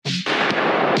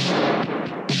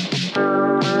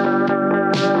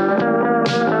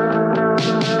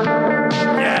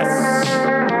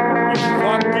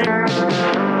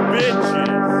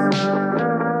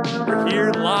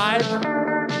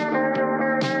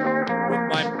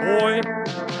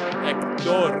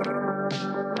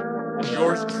servidor. And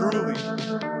yours truly,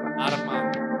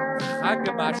 Arman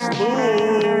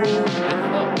Hagamashlu.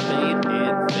 Fade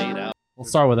in, fade out. We'll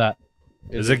start with that.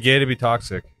 Is it gay to be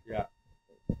toxic? Yeah.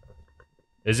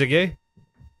 Is it gay?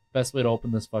 Best way to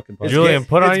open this fucking podcast. Julian,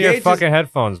 put on it's your gay to- fucking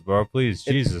headphones, bro. Please,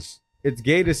 Jesus. It's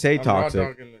gay to say I'm toxic. raw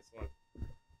dogging this one.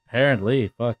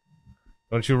 Apparently, fuck.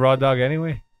 Don't you raw dog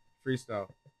anyway? Freestyle.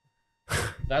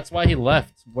 That's why he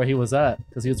left where he was at,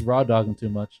 because he was raw dogging too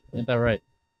much. Ain't that right?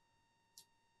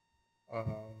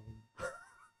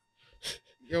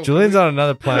 Yo, Julian's can on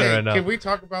another planet we, right now. Can we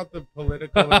talk about the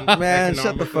political and Man, shut the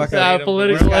economical fuck state up. of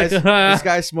Political, the world? This like,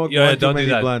 guy smoked Yeah, one too don't do many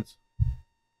that. blunts.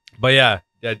 But yeah,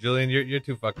 Julian, you're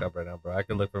too fucked up right now, bro. I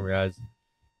can look from your eyes.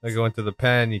 Like you went to the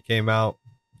pen, you came out,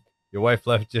 your wife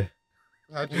left you.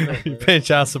 How'd you know, You man? paid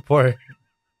child support.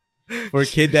 For a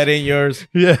kid that ain't yours.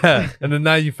 Yeah, and then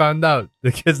now you found out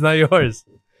the kid's not yours.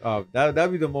 Oh,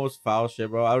 that'd be the most foul shit,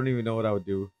 bro. I don't even know what I would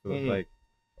do. Like,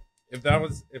 If that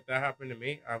happened to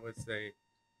me, I would say,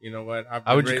 you know what?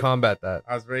 How would you combat that?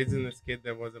 I was raising this kid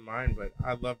that wasn't mine, but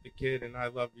I love the kid and I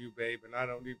love you, babe, and I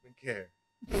don't even care.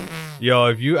 Yo,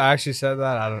 if you actually said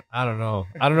that, I don't know.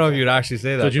 I don't know if you'd actually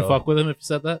say that. Did you though. fuck with him if you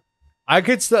said that? I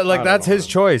could like I don't that's know, his man.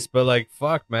 choice, but like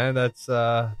fuck, man, that's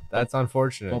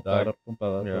unfortunate. Pump Dog. that up, pump that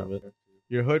up a Yeah. little bit.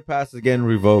 your hood pass is getting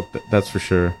revoked. That's for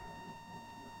sure.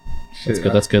 That's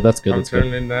good. That's good. That's good. I'm That's good.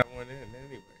 turning that one in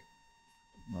anyway.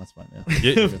 No, that's fine.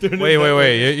 Yeah.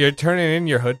 Wait. You're turning in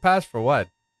your hood pass for what?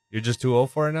 You're just too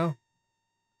old for it now?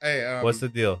 Hey, What's the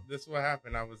deal? This is what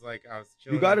happened. I was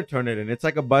chilling. You got to turn it in. It's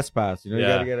like a bus pass. You know, Yeah.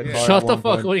 you got to get a Yeah. car. Shut at the one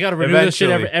fuck. point. Well, you got to renew this shit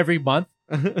Eventually. every month.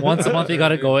 Once a month, you got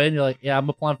to go in. You're like, yeah, I'm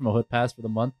applying for my hood pass for the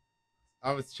month.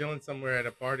 I was chilling somewhere at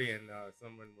a party and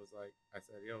someone was like, I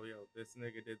said, yo, this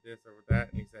nigga did this or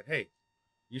that. And he said, hey,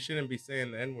 you shouldn't be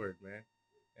saying the N-word, man.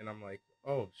 And I'm like,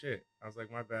 oh, shit. I was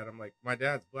like, my bad. I'm like, my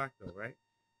dad's black, though, right?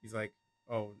 He's like,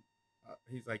 oh,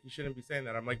 he's like, you shouldn't be saying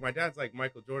that. I'm like, my dad's like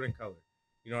Michael Jordan color.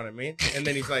 You know what I mean? And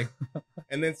then he's like,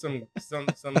 and then some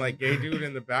like gay dude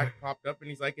in the back popped up and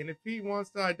he's like, and if he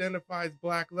wants to identify as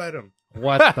black, let him.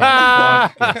 What the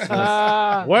fuck is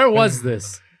this? Where was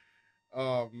this?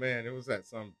 Oh, man. It was at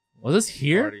some Was this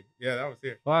here? party. Yeah, that was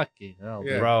here. Fucking hell.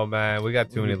 Yeah. dude. Bro, man, we got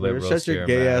too many liberals Shut your here,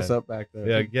 gay man. ass up back there.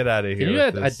 Yeah, get out of here. Can you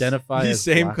with this. identify He's as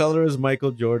same black? color as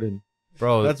Michael Jordan.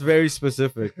 Bro, That's very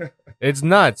specific. it's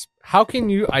nuts. How can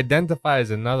you identify as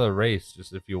another race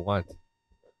just if you want?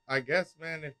 I guess,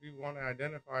 man, if you want to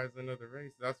identify as another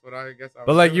race, that's what I guess. I But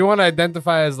was like doing. you want to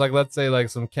identify as like, let's say like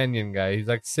some Kenyan guy. He's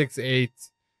like 6'8",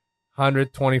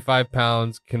 125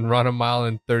 pounds, can run a mile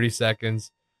in 30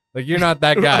 seconds. Like you're not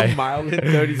that A guy. mile in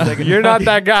 30 seconds. You're not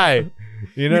that guy.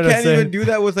 You know You what I'm can't saying? even do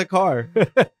that with a car.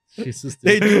 Jesus,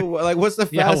 They dude. do like what's the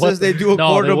Yeah, fastest what they the- do a no,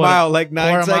 quarter they wouldn't. mile? Like 9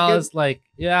 Quarter mile seconds. is like,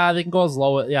 yeah, they can go as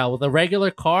low. Yeah, with a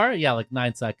regular car, yeah, like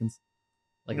 9 seconds.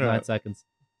 Like Yeah. 9 seconds.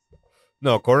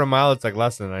 No, quarter mile. It's like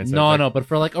less than 9 seconds. No, Like- no, but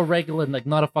for like a regular, like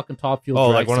not a fucking top fuel.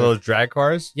 Oh, drag like one of set. those drag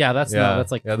cars. Yeah, that's no,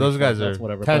 that's like yeah. 3 Those guys that's are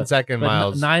whatever. 10-second but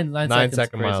miles. 9 9 seconds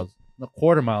second crazy. miles. No,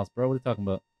 quarter miles, bro. What are you talking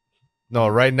about? No,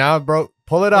 right now, bro.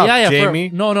 Pull it up, yeah, Jamie.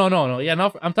 no. Yeah,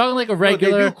 no. I'm talking like a No, they do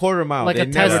regular. a quarter mile. like they a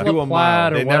never Tesla do a Plaid mile.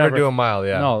 or They never whatever. do a mile.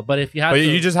 Yeah. No, but if you have But to,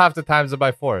 you just have to times it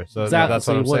by 4. So exactly, that's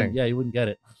so what you I'm wouldn't. saying. Yeah, you wouldn't get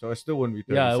it. So it still wouldn't be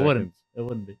 30 Yeah, it seconds. wouldn't. It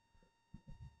wouldn't be.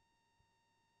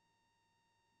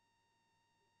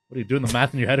 What are you doing? The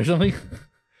math in your head or something?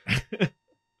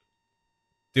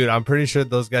 Dude, I'm pretty sure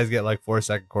those guys get like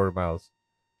 4-second quarter miles.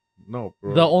 No,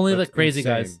 bro. The only That's the crazy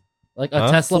insane. guys, like a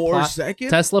Huh? Tesla 4 Plaid.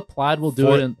 seconds? Tesla Plaid will do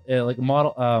Four- it in like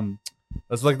model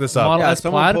Let's look this up. Model Yeah, S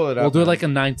someone Plaid pull it up, will do it man. like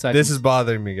in 9 seconds. This is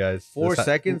bothering me, guys. 4 This-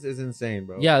 seconds is insane,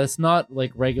 bro. yeah, it's not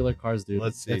like regular cars, dude.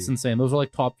 Let's see. It's insane. Those are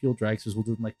like top fuel dragsters. Will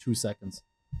do it in like 2 seconds.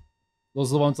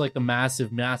 Those are the ones like the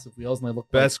massive wheels, and they look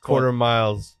Best like, quarter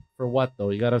miles. for what though?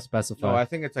 You gotta specify. No, I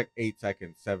think it's like 8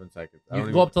 seconds, 7 seconds. I you don't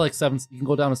can go even- up to like 7. You can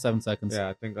go down to 7 seconds. Yeah,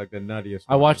 I think like the nuttiest.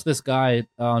 I one. watched this guy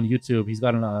on YouTube. He's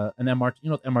got an MR. You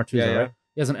know what MR2s Yeah, are, yeah. right?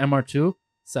 He has an MR2.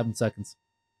 7 seconds.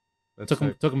 That's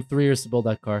Took him 3 years to build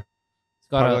that car. He's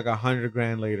got probably a like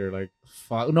 $100,000 later. Like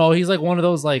no. He's like one of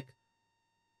those like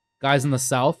guys in the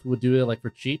South who would do it like for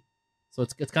cheap. So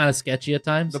it's kind of sketchy at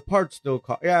times. the parts still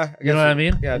cost. Yeah, You know what I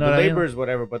mean? Yeah, You know the what I mean? labor is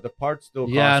whatever, but the parts still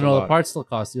cost. Yeah, a no, lot. the parts still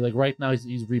cost you. Like right now,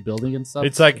 he's rebuilding and stuff.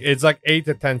 It's like 8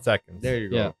 to 10 seconds. There you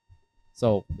go. Yeah.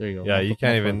 So there you go. Yeah, No- you no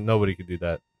can't fun. even. Nobody could do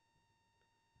that.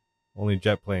 Only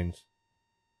jet planes.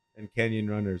 And Kenyan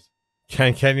runners.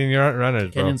 Kenyan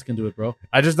runners, bro. Kenyans can do it, bro.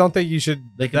 I just don't think you should.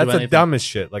 They can That's do the anything. dumbest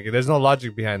shit. Like, there's no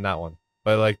logic behind that one.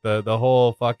 But like the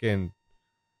whole fucking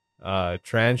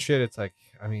trans shit. It's like,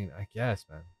 I mean, I guess,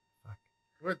 man.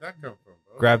 Where'd that come from,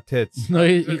 bro? Grab tits. No,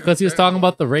 because he was talking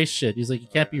about the race shit. He's like, you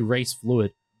can't be race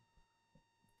fluid.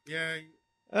 Yeah,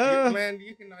 Uh, man,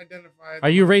 you can identify. As Are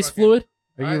you race motherfucking- fluid?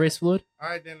 Are you I- race fluid?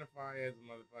 I identify as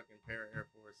a motherfucking pair of Air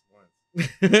Force Ones.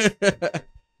 This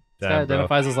guy Damn, bro.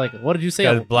 identifies as like, what did you say?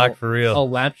 This guy's black for real. A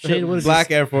lampshade? What did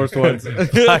Black Air Force Ones.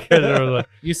 Black Air Force Ones.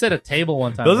 you said? A table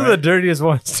one time. Those are the right? dirtiest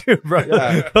ones too, bro.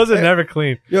 Yeah. Those are never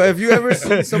clean. Yo, if you ever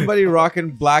see somebody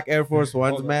rocking black Air Force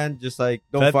Ones, Hold on. man, just like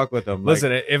don't That- fuck with them.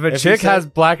 Listen, if a if you chick said- has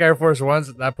black Air Force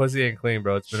Ones, that pussy ain't clean,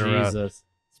 bro. It's been around. Jesus.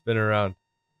 It's been around.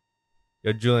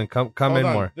 Yo, Julian, come Hold in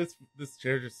on, more. This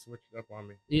chair just switched up on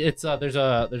me. It's there's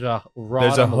a rod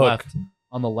There's a on the hook. left.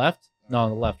 On the left? No,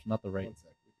 on the left, not the right. 1 second.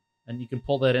 And you can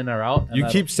pull that in or out. and You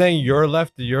that'll- keep saying your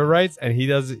left to your right, and he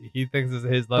thinks it's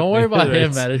his left. Don't worry to about his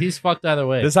him, right. man. He's fucked either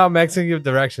way. This is how Mexicans give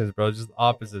directions, bro. Just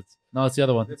opposites. No, it's the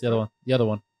other one. It's the other one. The other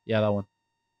one. Yeah, that one.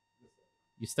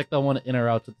 You stick that one in or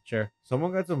out to the chair.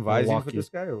 someone got some I'll Visine walk for you. this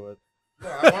guy or what? No,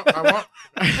 I want.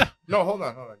 No, hold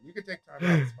on. You can take time out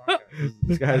of this podcast.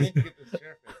 This I guy's need to get this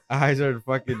chair fixed. eyes are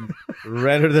fucking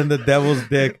redder than the devil's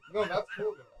dick. No, that's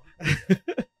cool though.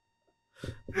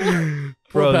 Poor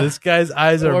Bro, ba- this guy's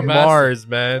eyes poor are bastard. Mars,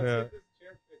 man. Let's get this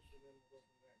chair fixed and then we'll go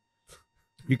from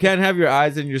You can't have your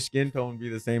eyes and your skin tone be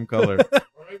the same color. there.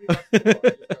 Or maybe that's cool. I just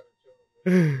gotta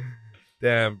chill.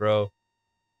 Damn, bro.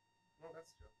 No,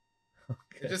 that's chill.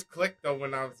 It just clicked though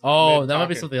when I was. Oh, that might be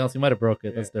mid-talking. something else. You might have broke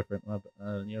it. That's Yeah. different.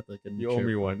 You have to get a new You owe chair.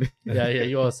 me one. Yeah,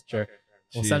 you owe us a chair. Okay, fair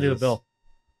enough. We'll send you the Jesus. bill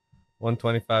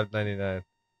 $125.99.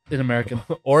 in American.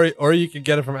 Or you can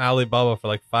get it from Alibaba for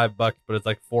like $5, but it's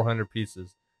like 400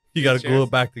 pieces. You gotta glue Cheers.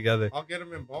 it back together. I'll get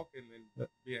them in bulk and then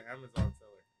be an Amazon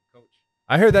seller. Coach.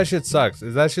 I heard that shit sucks.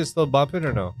 Is that shit still bumping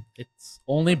or no? It's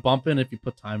only bumping if you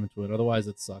put time into it. Otherwise,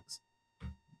 it sucks.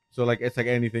 So like it's like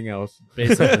anything else.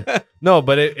 Basically. No,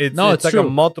 but it's No, it's it's like a true.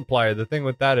 multiplier. The thing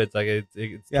with that, it's like it's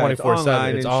Yeah, it's 24/7.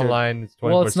 online It's and shit. online. It's 24/7.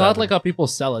 Well, it's not like how people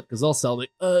sell it because they'll sell like,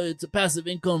 it's a passive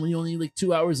income. You only need like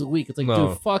 2 hours a week. It's like, no,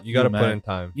 dude, fuck you gotta man. put in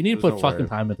time. You need to There's put no fucking way.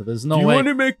 time into this. There's no way.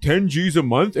 to make 10 G's a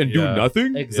month and Yeah.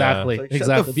 nothing? Exactly. It's like, shut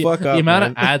exactly. the fuck the up, amount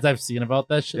man. of ads I've seen about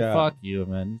that shit. Yeah. Fuck you,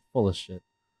 man. Full of shit.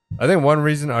 I think one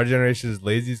reason our generation is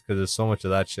lazy is because there's so much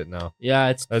of that shit now. Yeah,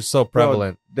 it's That's so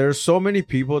prevalent. There's so many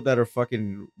people that are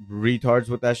fucking retards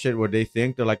with that shit where they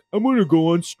think they're like, I'm gonna go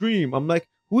on stream. I'm like,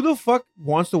 who the fuck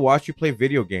wants to watch you play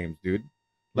video games, dude?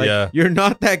 Like, Yeah. you're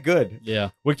not that good. yeah.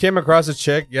 We came across a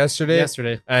chick yesterday,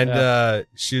 Yesterday, and yeah.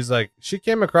 she's like, she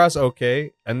came across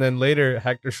okay, and then later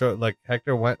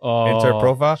Hector went Oh, into her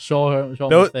profile. Show her. Show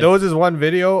There, her. there was this one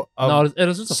video of No, it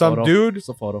was just a some photo. dude Just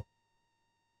a photo.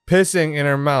 pissing in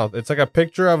her mouth. It's like a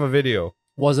picture of a video.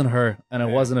 Wasn't her, and it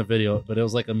Yeah. wasn't a video, but it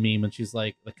was like a meme, and she's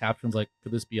like, the caption's like,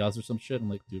 "Could this be us or some shit?" I'm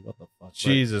like, dude, what the fuck? But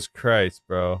Jesus Christ,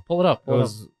 bro. pull it up. It Pull it up.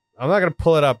 was. I'm not gonna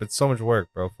pull it up. It's so much work,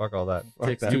 bro. Fuck all that. Fuck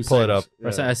Takes that. two You pull it up.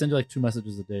 I send you like 2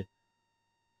 messages a day.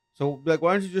 So, like,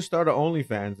 why don't you just start an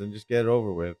OnlyFans and just get it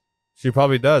over with? She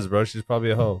probably does, bro. She's probably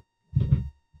a hoe.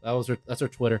 That was her. That's her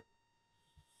Twitter.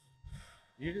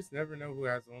 You just never know who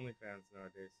has OnlyFans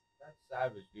nowadays. That's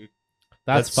savage, dude.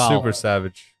 That's foul. super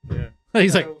savage. Yeah.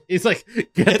 he's like,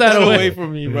 get that away.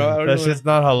 from me, bro. I don't That know shit's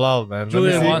not halal, man. Let me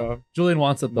Julian see. want- Julian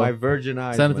wants it though. my virgin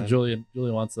eyes. Send it to man. Julian.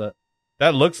 Julian wants that.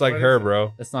 That looks like What her, is it?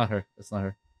 bro. It's not her. It's not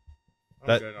her. I'm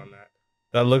That- good on that.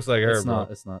 That looks like her, It's bro.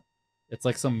 not. It's not. It's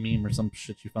like some meme or some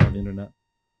shit you found on the internet.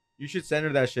 You should send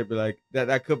her that shit. Be like,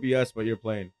 that could be us, but you're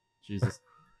playing. Jesus.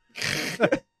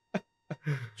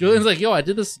 Julian's like, yo, I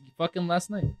did this fucking last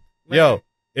night. Yo,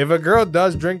 if a girl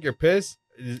does drink your piss,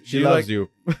 She loves you.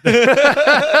 do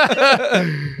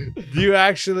you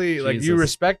actually like? Do you Jesus.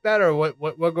 respect that, or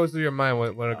what goes through your mind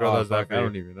when a girl Oh, does that fuck, for I you?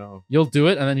 don't even know. You'll do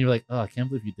it, and then you're like, oh, I can't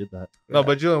believe you did that. No,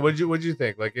 but Julian, what'd you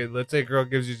think? Like, let's say a girl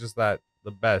gives you just that,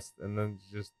 the best, and then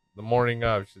just the morning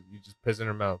of, you just piss in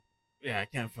her mouth. Yeah, I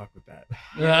can't fuck with that.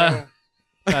 Yeah.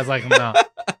 Guys like him now.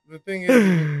 The thing is,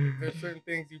 there's certain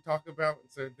things you talk about and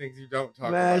certain things you don't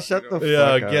talk Man, about. shut you know? the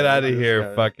Yeah, fuck get up, out of this here,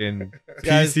 guy. fucking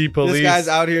Guys- PC police. This guy's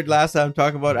out here last time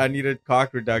talking about I needed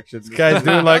cock reduction. This guy's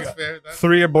doing like That's fair. That's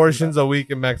 3 abortions a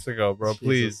week in Mexico, bro. Jesus.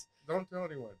 Please, Don't tell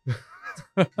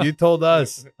anyone. you told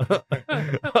us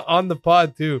on the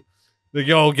pod too. Like,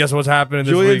 yo, guess what's happening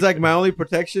this Julian's week? like, my only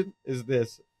protection is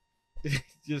this.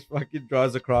 Just fucking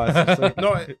draws across. It's like,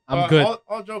 No, I'm good.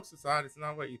 All jokes aside, it's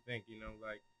not what you think. You know,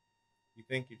 like you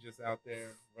think you're just out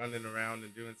there running around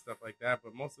and doing stuff like that,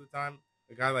 but most of the time,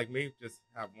 a guy like me just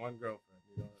have one girlfriend.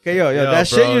 You know? okay, yo, Yo, that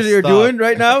bro, shit you're stop. doing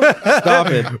right now, stop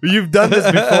it. You've done this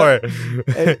before.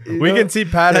 Hey, you We know, can see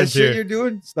That patterns shit here. you're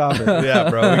doing, stop it. Yeah,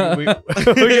 bro. We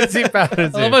can see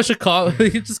patterns I love here. how she call.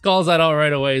 He just calls that out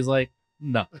right away. He's like,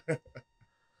 no.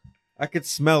 I could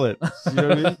smell it. You know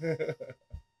what I mean?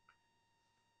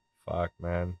 Fuck,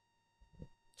 man.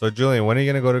 So, Julian, when are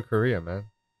you gonna go to Korea, man?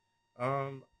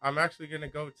 I'm actually gonna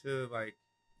go to like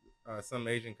some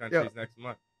Asian countries next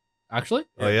month. Actually,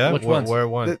 Oh yeah, Which ones? Where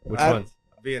one? The- Which I- ones?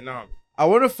 Vietnam. I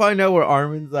want to find out where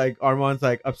Armand's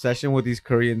like obsession with these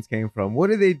Koreans came from. What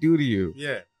did they do to you?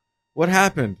 Yeah. What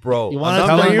happened? Bro, You I'm wanna telling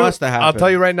tell Something you, must have happened. I'll tell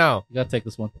you right now. you gotta take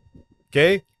this one.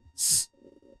 Okay,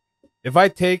 if I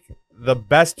take the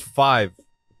best 5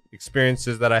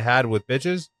 experiences that I had with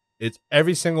bitches, it's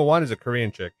every single one is a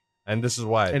Korean chick, and this is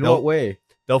why. In They'll- what way?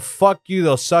 They'll fuck you,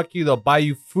 they'll suck you, they'll buy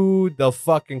you food, they'll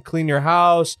fucking clean your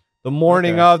house. The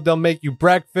morning Okay. of, they'll make you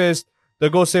breakfast. They'll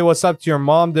go say what's up to your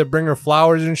mom. They'll bring her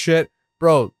flowers and shit.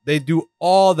 Bro, they do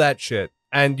all that shit.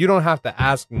 And you don't have to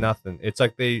ask nothing. It's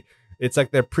like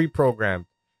they're pre-programmed.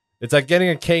 It's like getting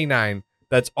a canine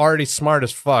that's already smart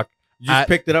as fuck. You just At-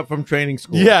 picked it up from training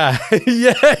school. Yeah.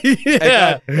 yeah.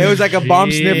 Yeah. It was like a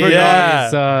bomb sniffer Yeah.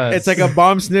 dog. It's like a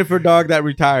bomb sniffer dog that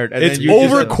retired. And It's then you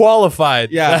just- overqualified.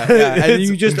 yeah, yeah. And It's-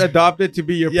 you just adopt it to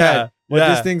be your Yeah, pet. But yeah.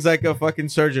 this thing's like a fucking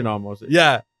surgeon almost.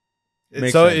 Yeah.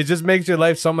 Makes So sense. it just makes your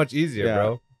life so much easier, Yeah.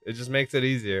 bro. It just makes it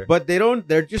easier. But they don't.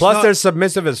 They're just Plus, not, they're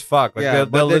submissive as fuck. Like yeah, they'll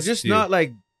but they're listen just to you. not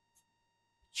like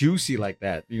juicy like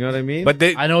that. You know what I mean? But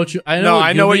they, I know what you. I know. No, what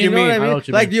I know what you You know what I I know mean? what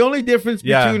you Like mean. the only difference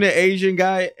Yeah. between an Asian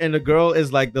guy and a girl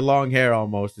is like the long hair.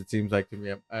 Almost, it seems like to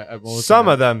me. some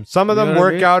of them You know what I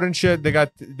work mean? out and shit. They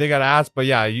got ass, but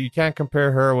yeah, you can't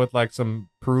compare her with like some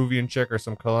Peruvian chick or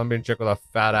some Colombian chick with a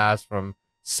fat ass from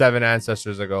 7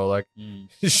 ancestors ago. Like Mm.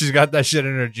 she's got that shit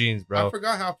in her genes, I bro.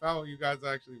 forgot how foul you guys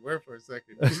actually were for a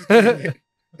second.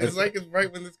 It's like it's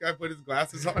right when this guy put his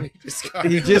glasses on, he just got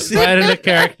He just- Right into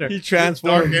character. He dark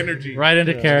transformed. energy. Right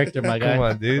into Yeah. character, my guy. Come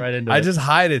on, dude. Right into I it. just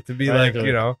hide it to be Right like, into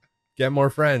you it. know, get more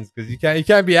friends because you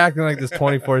can't be acting like this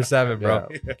 24/7, bro.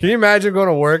 Yeah. Can you imagine going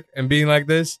to work and being like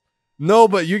this? No,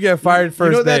 but you get fired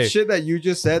first You know day. that shit that you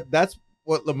just said? That's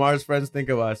what Lamar's friends think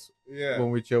of us Yeah. when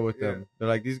we chill with Yeah. them. They're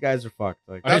like, these guys are fucked.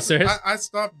 Like, Are you serious? I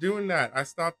stopped doing that. I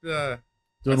stopped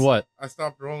Doing what? I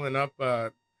stopped rolling up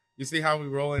you see how we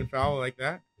roll in foul like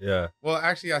that? Yeah. Well,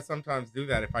 actually I sometimes do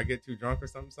that. If I get too drunk or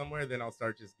something somewhere, then I'll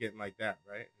start just getting like that,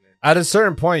 right? And then, At a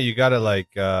certain point, you gotta like.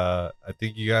 I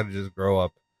think you gotta just grow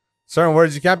up. Certain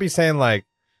words you can't be saying like,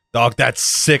 "Dog, that's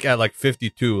sick" at like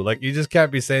 52. Like you just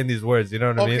can't be saying these words. You know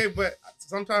what I okay, mean? but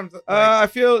sometimes like, I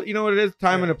feel, you know what it is?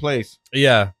 Time Yeah. and a place.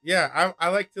 Yeah. yeah, I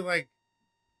like to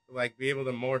like be able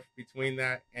to morph between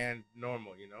that and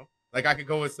normal, you know? Like I could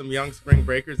go with some young spring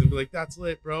breakers and be like, "That's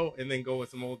lit, bro," and then go with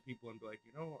some old people and be like,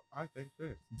 "You know, I think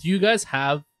this." Do you guys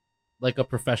have like a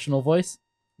professional voice?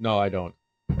 No, I don't.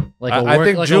 Like I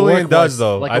think like a Julian work does, voice,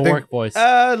 though. Like I a think- work voice.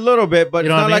 A little bit, but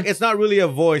You it's know what not I like mean? it's not really a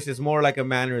voice. It's more like a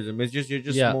mannerism. It's just you're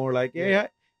just Yeah. more like, yeah,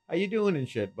 how you doing and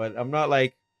shit. But I'm not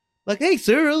like, hey,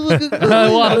 sir, look at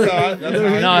Well, That's no,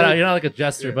 how you're not like a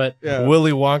jester, Yeah. but Yeah.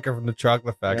 Willy Wonka from the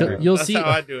Chocolate Factory. you'll That's see how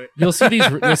I do it. you'll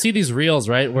see these reels,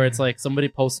 right, where it's like somebody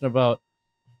posting about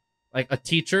like a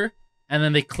teacher, and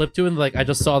then they clip to it and like, I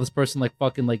just saw this person like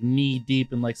fucking like knee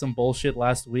deep in like some bullshit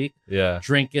last week, Yeah.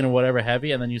 drinking or whatever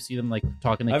heavy, and then you see them like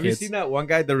talking to Have kids. you seen that one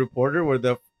guy, the reporter, where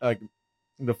the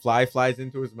fly flies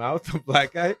into his mouth? The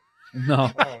black guy.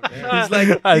 No. Oh, damn. He's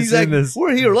like, I've seen this.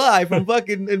 we're here live from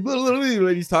fucking and blah, blah, blah, blah,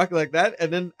 and he's talking like that,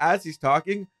 and then as he's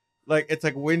talking, like it's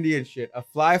like windy and shit. A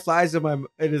fly flies in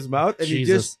his mouth, and he just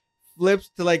Jesus. flips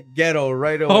to like ghetto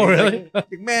right away. Oh, He's really?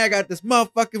 like, man, I got this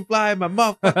motherfucking fly in my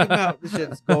motherfucking mouth. This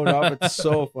shit's going off. It's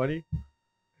so funny.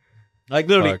 Like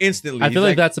literally Fuck. instantly. I He's feel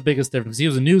like that's the biggest difference. He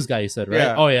was a news guy, you said, right?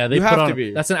 Yeah. Oh yeah, they You put have on to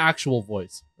be. that's an actual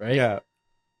voice, right? yeah.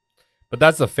 But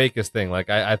that's the fakest thing. Like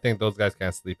I think those guys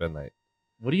can't sleep at night.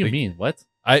 What do you Like- mean? What?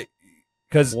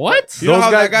 Because What? You know Those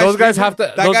how guys- that guy's those guys sleeping- have to-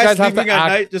 That those guy's guys have to sleeping at act-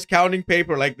 night just counting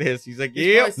paper like this. He's like, He's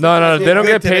yeah. probably no, so they don't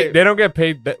good get today. paid. They don't get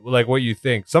paid like what you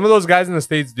think. Some of those guys in the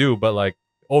States do, but like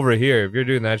over here, if you're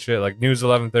doing that shit, like News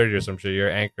 1130 or some shit, you're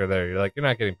an anchor there. You're like, you're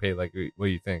not getting paid like what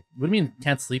you think. What do you mean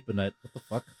can't sleep at night? What the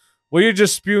fuck? Well, you're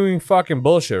just spewing fucking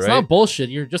bullshit, It's right? not bullshit.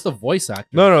 You're just a voice actor.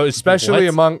 No, especially What?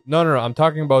 among no. I'm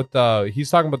talking about.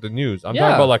 He's talking about the news. I'm Yeah.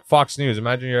 talking about like Fox News.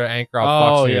 Imagine you're an anchor on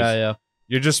Oh Fox News. yeah.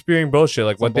 You're just spewing bullshit,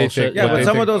 like Some what they bullshit. think. Yeah, what but they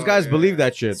some think. of those guys Oh, yeah. believe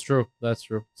that shit. That's true. That's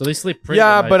true. So they sleep pretty.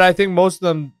 Yeah, but I think most of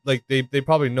them like they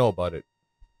probably know about it.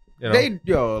 You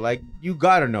know? Like you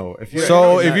gotta know if you.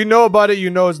 So if you know about it, you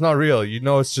know it's not real. You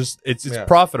know it's just it's Yeah.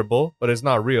 profitable, but it's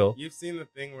not real. You've seen the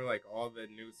thing where like all the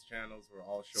news channels were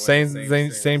all showing Same the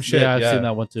same same shit. yeah, I've yeah. seen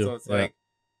that one too. So it's Yeah. like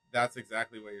that's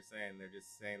exactly what you're saying. They're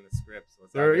just saying the script. So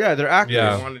it's they're either they're actors.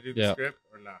 Yeah. you want to do the Yeah. script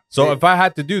or not. So if I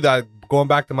had to do that, going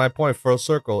back to my point, full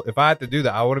circle, if I had to do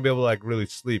that, I wouldn't be able to like really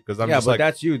sleep because I'm yeah, just but like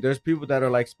that's you. There's people that are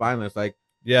like spineless. Like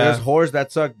Yeah. There's whores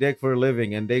that suck dick for a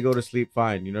living and they go to sleep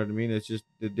fine. You know what I mean? It's just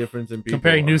the difference in people.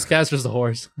 Comparing newscasters to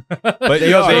horse. But They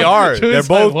they are. are. They're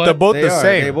both They the are.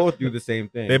 same. They both do the same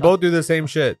thing. They both do the same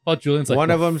shit. Oh, Julian's like,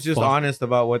 One of "What them's just fuck?" honest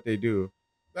about what they do.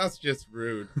 That's just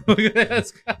rude. Look at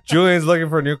this guy. Julian's looking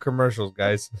for new commercials,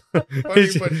 guys. Funny,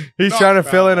 he's but he's not trying to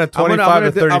fill in a valid. 25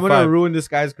 to 35. I'm gonna ruin this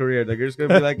guy's career. Like you're just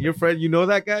gonna be like, your friend, you know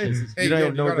that guy? Jesus. Hey, you yo, don't you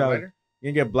have no got a doubt. lighter? You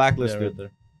can get Yeah, blacklisted right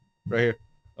there. right here.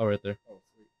 Oh, right there. Oh,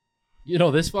 sweet. You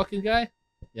know this fucking guy?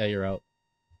 Yeah, you're out.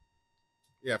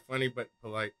 Yeah, funny but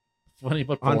polite. Funny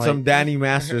but On polite. some Danny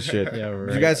Masters shit. Yeah, right.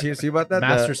 Did you guys see about that?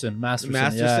 Masterson. Yeah,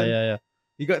 Masterson? yeah.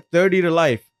 He got 30 to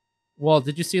life. Well,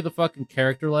 did you see the fucking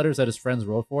character letters that his friends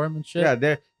wrote for him and shit? Yeah,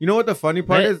 there. You know what the funny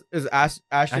part Right. is Ashton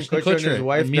Ashton Kutcher and his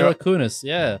wife. and Mila they're- Kunis.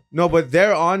 Yeah. No, but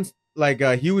they're on like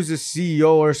he was a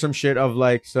CEO or some shit of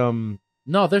like some.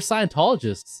 No, they're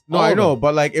Scientologists. No, All I of know, them.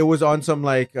 but like it was on some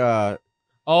like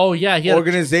Oh yeah, he had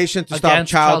organization to stop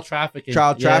against child trafficking.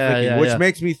 trafficking, Yeah, which yeah.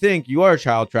 makes me think you are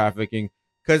child trafficking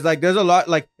because like there's a lot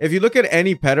like if you look at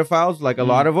any pedophiles, like a Mm.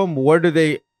 lot of them, where do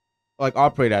they like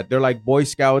operate at? They're like Boy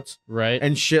Scouts right.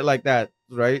 and shit like that,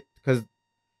 right? Because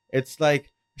it's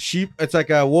like sheep. It's like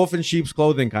a wolf in sheep's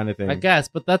clothing kind of thing. I guess,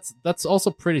 but that's also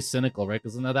pretty cynical, right?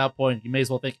 Because at that point, you may as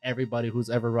well think everybody who's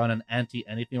ever run an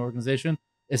anti-anything organization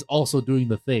is also doing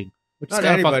the thing, which is Not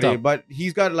kind of fucked anybody, up. but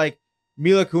he's got like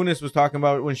Mila Kunis was talking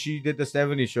about when she did the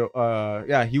 70s show.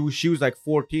 Yeah, she was like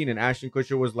 14 and Ashton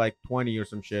Kutcher was like 20 or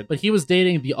some shit. But he was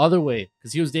dating the other way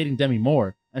because he was dating Demi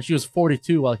Moore, and she was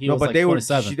 42 while he no, was but like they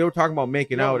 27. were talking about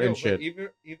making No, out no, and but shit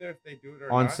Either if they do it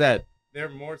or on not, set. they're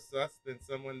more sus than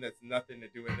someone that's nothing to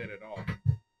do with it at all.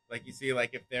 Like you see,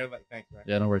 like if they're like, thanks, man.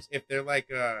 Yeah, no worries. If they're like,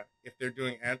 if they're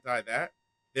doing anti that,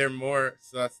 they're more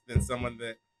sus than someone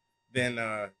that than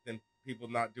people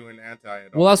not doing anti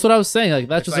at all. Well, that's what I was saying. Like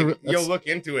that's It's just like, a, that's, you'll look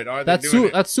into it. Are they that's doing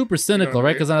it? that's super cynical, know,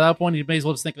 right? Because at that point, you may as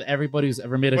well just think that everybody who's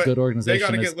ever made a But good They organization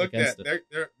got to is get looked against at. it.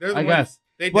 They're the I ones- guess.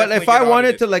 they But definitely if I get wanted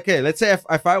audited. to like, hey, let's say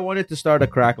if I wanted to start a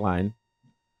crack line,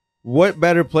 what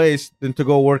better place than to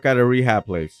go work at a rehab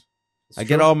place? It's I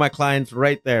get true. all my clients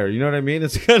right there. You know what I mean?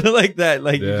 It's kind of like that.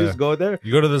 Like Yeah. you just go there.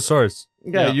 You go to the source.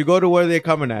 Yeah, Yeah. you go to where they're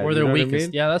coming at. or you they're know what I weakest.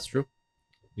 mean? Yeah, that's true.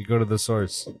 You go to the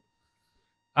source.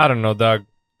 I don't know, dog.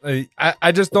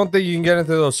 I just don't think you can get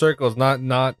into those circles. Not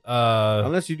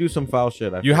Unless you do some foul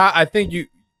shit. you have. I think you.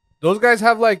 Those guys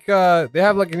have like they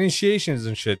have like initiations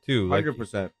and shit too. Like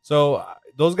 100%. so,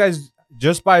 those guys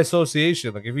just by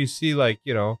association. Like if you see like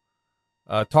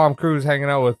Tom Cruise hanging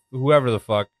out with whoever the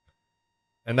fuck,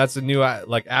 and that's a new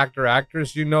like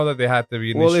actress, you know that they have to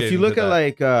be. Well, if you initiated look to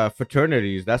at that. like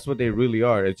fraternities, that's what they really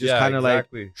are. It's just Yeah, kind of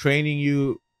exactly. like training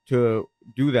you to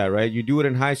do that, right? You do it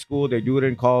in high school, they do it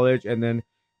in college, and then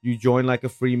you join like a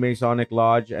Freemasonic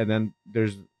lodge, and then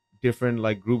there's different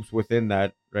like groups within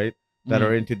that, right? That Mhm.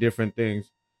 are into different things.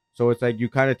 So it's like you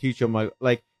kind of teach them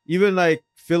like even like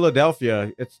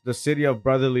Philadelphia, it's the city of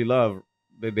brotherly love.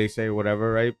 They say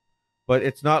whatever, right? But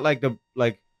it's not like the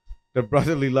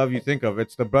brotherly love you think of.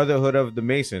 It's the brotherhood of the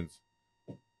Masons.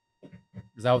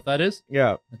 Is that what that is?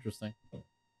 Yeah. Interesting.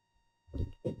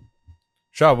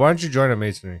 Shab, why don't you join a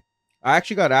masonry? I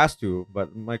actually got asked to, but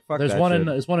I'm like, fuck There's that one shit.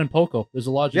 there's one in Poco. There's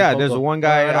a lodge. Yeah, in Poco. there's one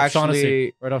guy right off Shaughnessy.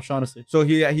 actually. Right off Shaughnessy. So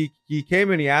he came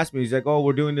and he asked me. He's like, "Oh,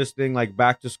 we're doing this thing like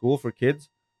back to school for kids,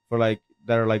 for like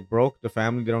that are like broke, the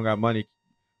family they don't got money.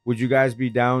 Would you guys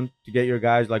be down to get your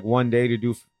guys like one day to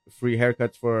do free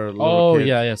haircuts for little Oh kids?"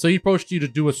 yeah. So he approached you to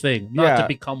do a thing, not Yeah. to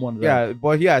become one of them. Yeah,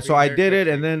 but yeah, so Free I did it,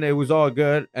 haircuts. and then it was all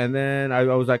good, and then I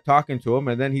was like talking to him,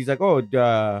 and then he's like, "Oh,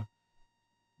 do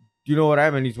you know what I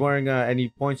mean?" He's wearing and he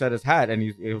points at his hat, and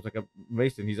it was like a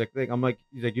Mason. He's like,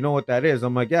 he's like, "You know what that is?"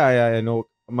 I'm like, yeah, I know.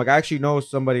 I'm like, I actually know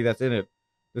somebody that's in it.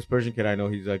 This Persian kid I know,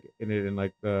 he's like in it in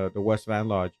like the West Van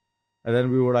Lodge. And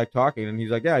then we were like talking, and he's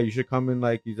like, "Yeah, you should come in."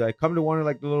 Like, he's like, "Come to one of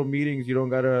like the little meetings. You don't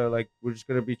gotta like. We're just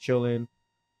gonna be chilling,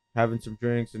 having some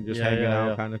drinks, and just Yeah, hanging yeah, out,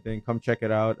 yeah. kind of thing. Come check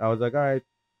it out." I was like, "All right,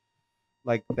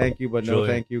 like, thank you, but no, Julian.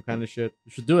 thank you," kind of shit.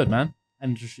 You should do it, man.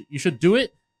 And you should do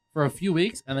it for a few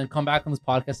weeks, and then come back on this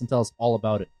podcast and tell us all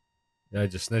about it. Yeah,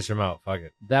 just snitch him out. Fuck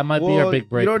it. That might be our big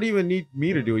break. You don't even need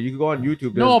me to do it. You can go on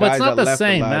YouTube. No, There's but it's guys not that the left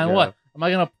same, lab, man. yeah. What am I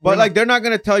gonna? But like, they're not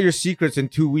gonna tell your secrets in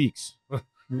 2 weeks.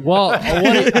 well,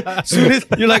 what, Soon as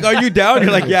you're like, "Are you down?"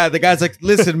 You're like, "Yeah." The guy's like,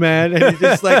 "Listen, man," and he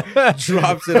just like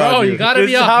drops it Bro, on you gotta This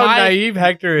be is a how high. naive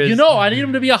Hector is. You know, I need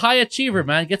him to be a high achiever,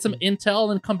 man. Get some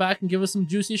intel and come back and give us some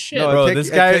juicy shit. No, bro, it this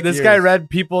took guy years. read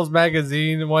People's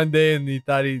Magazine one day and he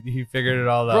thought he figured it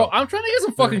all out. Bro, I'm trying to get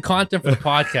some fucking content for the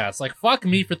podcast. Like, fuck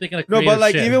me for thinking of No, creative but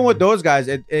like shit. even with those guys,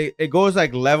 it goes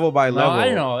like level by No,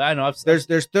 level. I know.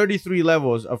 There's 33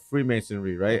 levels of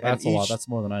Freemasonry, right? That's and a lot. each- That's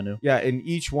more than I knew. Yeah, in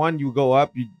each one you go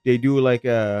up, they do like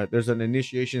there's an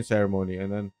initiation ceremony,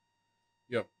 and then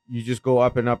Yep. you just go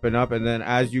up and up and up, and then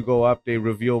as you go up, they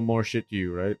reveal more shit to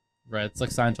you, right? Right. It's like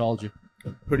Scientology.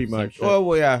 Pretty Same much. shit. Oh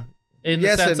well, yeah. In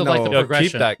Yes the sense and of like no. the Yo,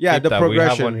 progression. keep that. Yeah, keep the that. We have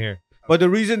progression. one here. But the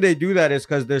reason they do that is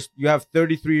because you have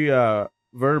 33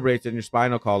 vertebrates in your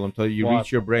spinal column till you What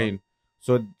reach your the brain.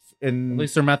 So At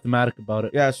least they're mathematic about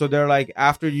it. yeah, so they're like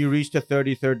after you reach the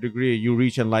 33rd degree, you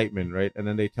reach enlightenment, right? And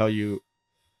then they tell you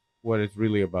what it's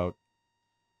really about,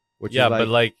 which Yeah, is but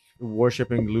like,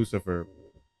 worshiping Lucifer.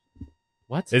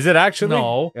 What? is it actually?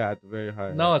 No. Yeah, at the very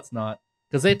high. No, it's not.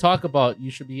 Because they talk about you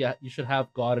should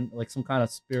have God and like some kind of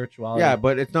spirituality. Yeah,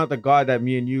 but it's not the God that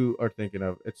me and you are thinking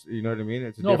of. It's you know what I mean.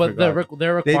 It's a no, but different God.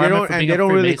 their They requirement don't for and being they a don't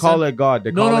really Freemason- call it God.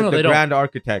 They No, call no, it no, the they don't. Grand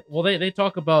Architect. Well, they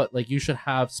talk about like you should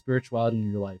have spirituality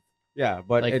in your life. Yeah,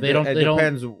 but Like, it, they don't- it they don't-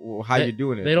 depends how they- you're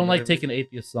doing it. They you don't know like what I mean? taking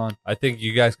atheists on. I think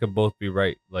you guys could both be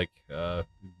right. Like,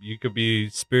 you could be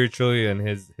spiritually, and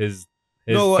his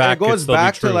No, fact it could goes still be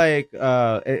back to true. like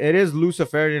it is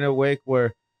Luciferian in a way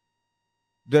where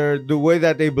the way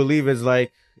that they believe is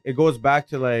like it goes back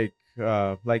to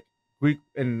like Greek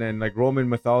and like Roman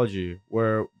mythology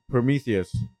where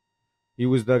Prometheus, he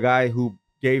was the guy who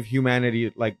gave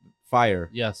humanity like fire.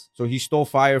 Yes. So he stole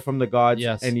fire from the gods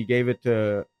Yes. and he gave it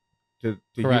to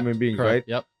Correct, human beings, correct, right?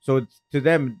 Yep. So to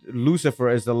them, Lucifer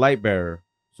is the light bearer.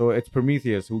 So it's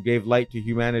Prometheus who gave light to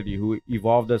humanity, who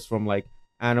evolved us from like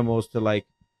animals to like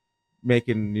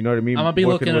making, you know what I mean? I'm gonna be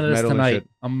Working looking at with this metal and tonight. shit.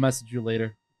 I'm gonna message you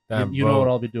later. Damn, you know bro. what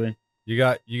I'll be doing. You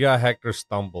got Hector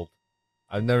stumbled.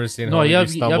 I've never seen No, how you he have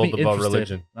to stumbled be about interested.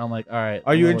 religion. And I'm like, all right.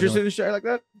 Are I you know what interested we're in shit like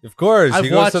that? Of course, I've he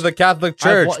goes to watched- the Catholic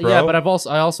doing. Church, bro. Yeah, but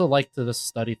I also like to just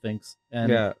study things. And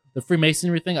Yeah. the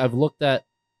Freemasonry thing, I've looked at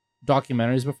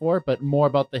documentaries before, but more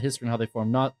about the history and how they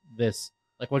formed, not this.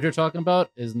 Like what you're talking about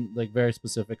is like very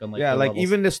specific on like Yeah, the like levels.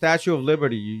 even the Statue of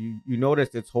Liberty, you notice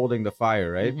it's holding the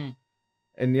fire, right? Mhm.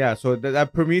 And yeah, so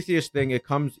that Prometheus thing, it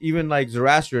comes even like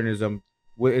Zoroastrianism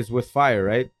is with fire,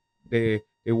 right? They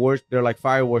worship, they're like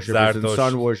fire worshippers and Zardosh.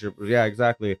 sun worshippers. Yeah,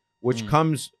 exactly. Which Mm.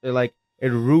 comes like it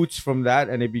roots from that,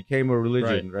 and it became a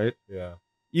religion, right? Yeah,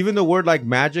 Even the word like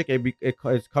magic, it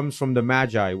comes from the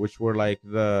Magi, which were like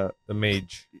the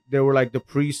mage. they were like the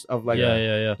priests of like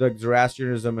yeah. the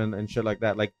Zoroastrianism and shit like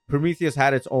that. Like Prometheus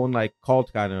had its own like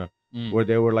cult kind of Mm. where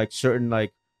there were like certain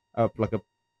like a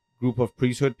group of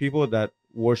priesthood people that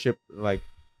worship like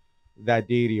that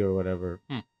deity or whatever.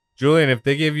 Julian, if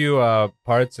they gave you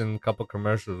parts in a couple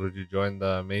commercials, would you join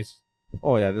the Mason?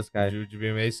 Oh yeah, this guy Would you be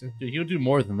a Mason? Dude, he'll do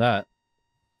more than that.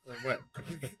 Like what?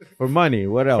 for money.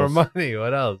 What else? For money,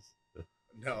 what else?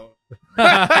 No.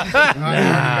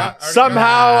 Nah.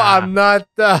 Somehow I'm not.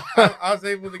 I was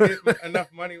able to get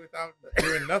enough money without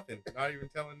doing nothing, not even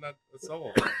telling a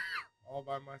soul, all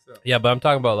by myself. Yeah, but I'm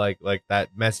talking about like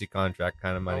that Messi contract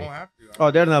kind of I money. don't have to.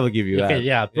 Oh, they'll never give you that. Okay,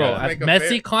 yeah, bro. Yeah. A Make a Messi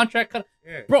fair- contract.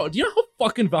 Yeah. Bro, do you know how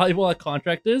fucking valuable that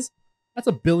contract is? That's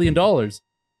 $1 billion.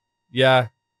 Yeah,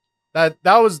 that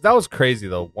was crazy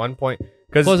though. 1 point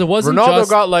because Because it wasn't Ronaldo just-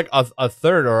 got like a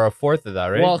third or a fourth of that,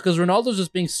 right? Well, because Ronaldo's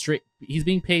just being straight. He's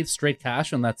being paid straight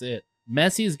cash, and that's it.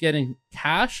 Messi is getting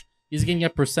cash. He's getting a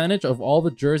percentage of all the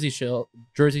jersey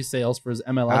sales for his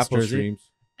MLS Apple jersey streams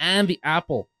and the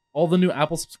Apple. All the new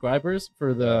Apple subscribers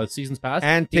for the seasons pass,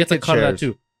 and he gets a ticket cut of that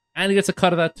shares. too. And he gets a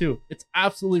cut of that too. It's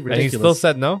absolutely and he ridiculous. still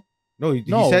said no. No, he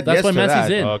no, said that's yes why to Messi's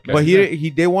that. in. Okay.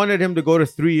 But they wanted him to go to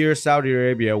 3 years Saudi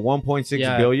Arabia, 1.6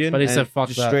 Yeah, billion. but he and said, "Fuck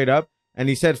just that." straight up. And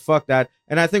he said fuck that.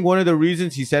 And I think one of the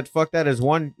reasons he said fuck that is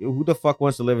one, who the fuck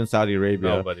wants to live in Saudi Arabia?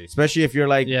 Nobody. Especially if you're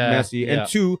like Yeah, Messi. yeah. And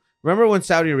two, remember when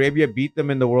Saudi Arabia beat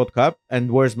them in the World Cup? And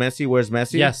where's Messi? Where's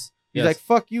Messi? Yes, He's yes. like,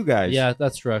 fuck you guys. yeah,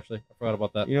 that's true. Actually, I forgot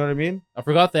about that. You know what I mean? I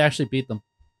forgot they actually beat them.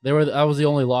 That was the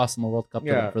only loss in the World Cup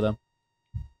Yeah. for them.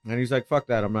 And he's like, fuck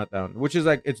that, I'm not down. Which is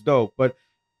like, it's dope. But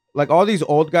like all these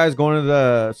old guys going to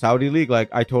the Saudi league, like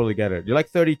I totally get it. You're like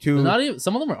 32. They're not even.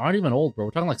 Some of them aren't even old, bro.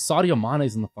 We're talking like Sadio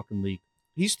Mane's in the fucking league.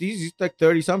 He's like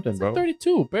 30 something, He's bro. like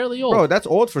 32, barely old. Bro, that's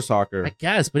old for soccer. I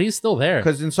guess, but he's still there.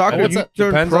 Because in soccer, What's you that- turn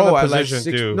Depends pro on the at like position,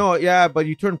 6. too. No, yeah, but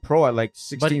you turn pro at like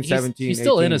 16, But 17. he's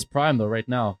still in 18. his prime though, right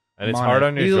now. And it's Mane. hard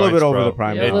on your He's a little bit joints, over bro. the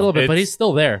prime. Yeah, a little bit, but he's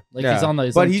still there. Like Yeah. he's on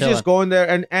the. But he's just going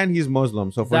there, and he's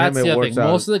Muslim, so for That's him the it other works thing. out.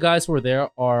 Most of the guys who are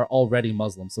there are already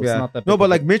Muslim, so it's yeah. not that. No, big but of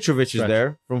a- like Mitrovic is stretch.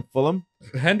 there from Fulham.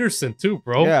 Henderson too,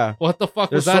 bro. Yeah. What the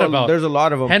fuck was that about? There's a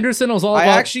lot of them. Henderson was all I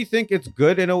about. actually think it's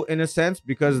good in a sense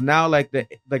because now like the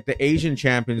Asian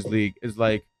Champions League is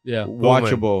like yeah.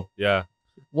 watchable. Yeah,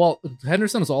 Well,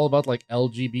 Henderson is all about like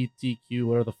LGBTQ,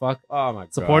 whatever the fuck, Oh my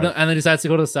god. support him, and then he decides to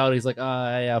go to the Saudi. He's like,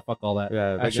 yeah, fuck all that.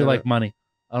 Yeah, I actually like money.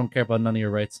 I don't care about none of your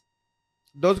rights.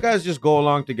 those guys just go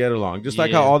along to get along. Just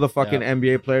like how Yeah, all the fucking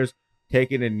NBA players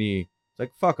taking a knee It's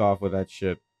like fuck off with that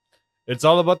shit. It's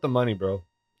all about the money, bro.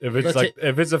 If it's Let's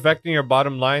if it's affecting your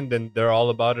bottom line, then they're all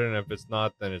about it, and if it's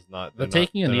not, then it's not. The They're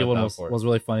taking a not- knee they're not one down was, for it. was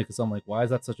really funny because I'm like, why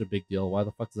is that such a big deal? Why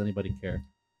the fuck does anybody care?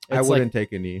 I It's wouldn't like,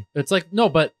 take a knee. it's like no,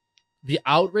 but the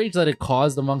outrage that it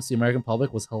caused amongst the American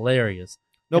public was hilarious.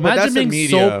 No, Imagine but that's the being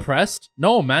so media. pressed.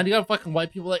 No, man, you got fucking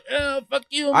white people like, fuck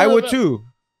you. I would motherfucker." too.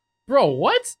 Bro,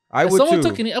 what? I If would someone too.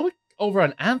 took a knee, I would over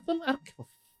an anthem. I don't give a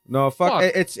No, fuck.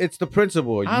 Fuck. It's the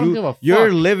principle. I don't give a You're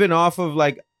fuck. living off of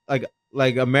like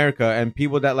America and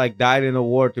people that like died in the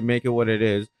war to make it what it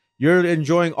is. You're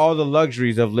enjoying all the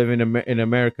luxuries of living in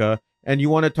America, and you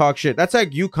want to talk shit. That's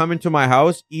like you coming to my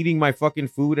house, eating my fucking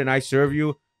food, and I serve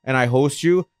you and I host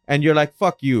you, and you're like,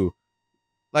 fuck you.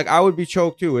 Like, I would be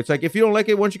choked too. It's like, if you don't like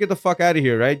it, why don't you get the fuck out of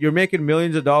here, right? You're making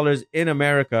millions of dollars in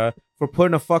America for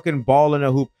putting a fucking ball in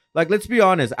a hoop. Like, let's be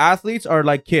honest. Athletes are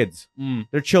like kids. Mm.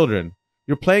 They're children.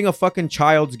 You're playing a fucking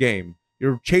child's game.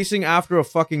 You're chasing after a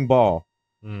fucking ball.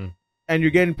 Mm. And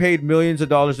you're getting paid millions of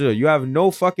dollars to do it. You have no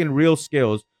fucking real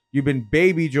skills. You've been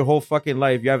babied your whole fucking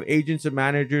life. You have agents and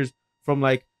managers from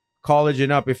like college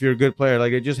and up if you're a good player.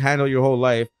 Like, they just handle your whole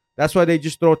life. That's why they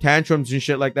just throw tantrums and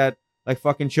shit like that, like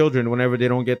fucking children whenever they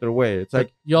don't get their way. It's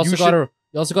like, you also you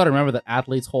gotta remember that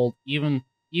athletes hold even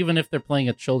if they're playing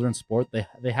a children's sport,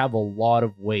 they have a lot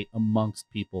of weight amongst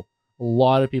people. A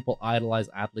lot of people idolize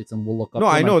athletes and will look up. no,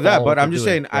 to I them know and that, follow but what I'm they're just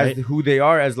doing, saying right? as who they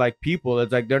are as like people.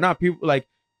 It's like they're not people like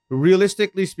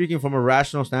realistically speaking from a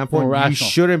rational standpoint. From a You rational.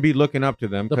 shouldn't be looking up to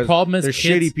them The because problem is they're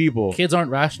kids, shitty people. Kids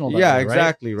aren't rational. That Yeah, way, right?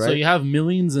 exactly, right? So you have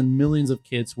millions and millions of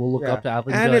kids who will look Yeah. up to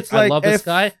athletes And and be it's like, I like love this if-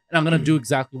 guy, and I'm gonna do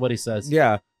exactly what he says.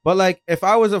 Yeah, but like if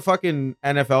I was a fucking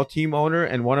NFL team owner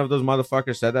and one of those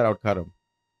motherfuckers said that, I would cut him.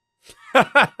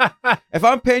 If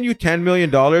I'm paying you $10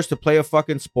 million to play a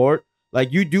fucking sport,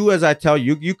 like you do as I tell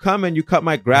you, you come and you cut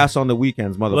my grass on the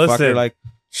weekends, motherfucker. Listen, like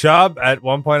Shab, at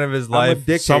one point of his I'm a life,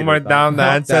 dictator, somewhere dog. down the Fuck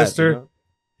that, ancestor, you know?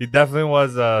 he definitely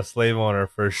was a slave owner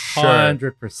for sure.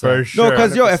 100%. For sure. No,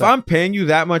 because yo, if 100%. I'm paying you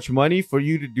that much money for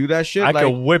you to do that shit, I like could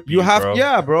whip you. you have, bro.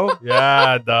 yeah, bro.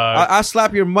 Yeah, dog. I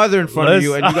slap your mother in front of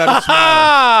you, and you gotta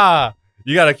smile.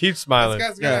 You gotta keep This smiling.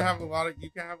 guy's gonna Yeah. have a lot of. You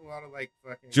can have a lot of like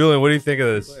fucking. Julian, what do you think of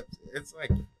this? clips. It's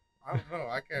like I don't know.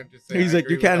 I can't just say. He's I like,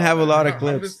 agree you can't with all have a that. lot of I'm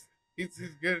clips. just- He's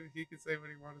good. He can say what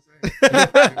he wants to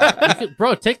say. You could-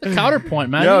 bro, take the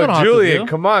counterpoint, man. you Yo, don't have to Julian, do.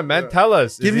 come on, man. Tell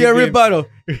us. Give Is me he a being- rebuttal.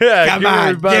 Yeah, Come give me a on,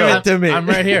 rebuttal. give it to me. I'm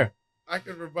right here. I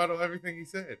could rebuttal everything he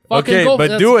said. Fucking Okay, go,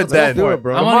 but let's- do it let's go then. for Do it,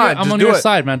 bro. I'm Come on, on, your, I'm just on do your it.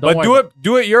 side, man. Don't But worry.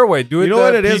 do it your way. Do it You know the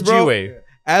what it is, PG bro? way.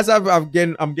 As I'm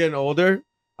getting older,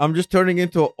 I'm just turning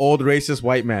into an old racist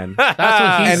white man, That's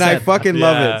what he and said. I fucking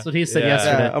love it. That's what he said Yeah.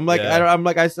 yesterday. Yeah, I'm like, Yeah.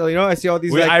 I still, I see all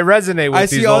these I like, resonate with I these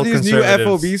see all old these new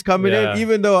conservatives. FOBs coming Yeah. in,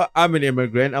 even though I'm an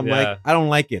immigrant. I'm Yeah. like, I don't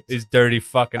like it. These dirty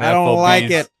fucking I don't FOBs. like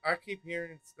it. I keep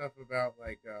hearing stuff about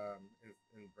like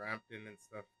in Brampton and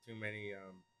stuff. Too many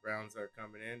Browns are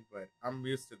coming in, but I'm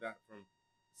used to that from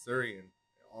Surrey and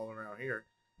all around here.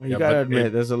 You Yeah, gotta but admit,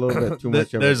 it- there's a little bit too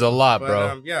much of There's it. a lot, But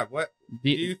bro. yeah, what do The-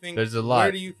 you think? There's a lot.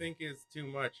 Where do you think is too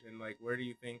much, and like where do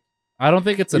you think? I don't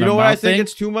think it's an You know amount what I think thing.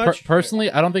 it's too much? Personally,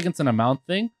 I don't think it's an amount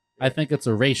thing. I think it's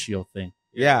a ratio thing.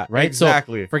 Yeah, Right? So-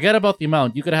 exactly. Forget about the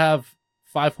amount. You could have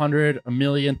 500, a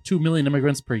million, 2 million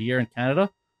immigrants per year in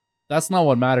Canada. That's not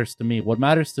what matters to me. What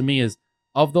matters to me is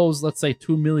of those, let's say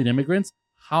 2 million immigrants,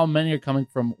 how many are coming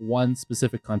from one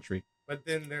specific country? But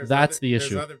then That's the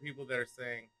issue. There's other people that are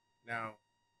saying now.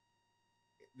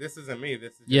 This isn't me.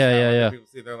 This is just Yeah, how yeah, other yeah. people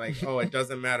see. They're like, oh, it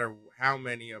doesn't matter how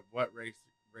many of what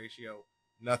ratio,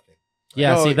 nothing.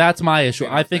 Yeah, No, see, that's my issue. see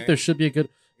what I I'm think saying? there should be a good.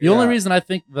 The only Yeah. reason I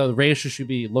think the ratio should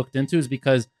be looked into is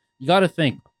because you got to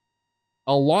think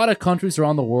a lot of countries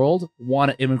around the world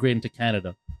want to immigrate into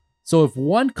Canada. So if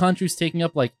one country's taking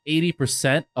up like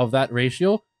 80% of that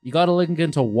ratio, you got to look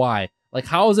into why. Like,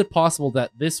 how is it possible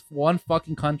that this one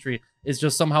fucking country is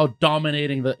just somehow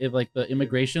dominating the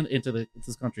immigration into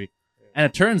this country? And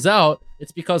it turns out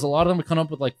it's because a lot of them are coming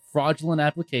up with like fraudulent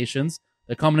applications.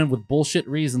 They're coming in with bullshit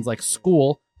reasons like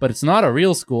school, but it's not a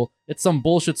real school. It's some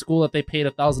bullshit school that they paid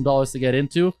 $1,000 to get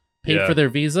into, paid Yeah. for their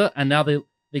visa, and now they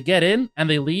get in and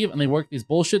they leave and they work these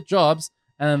bullshit jobs,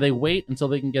 and then they wait until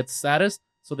they can get status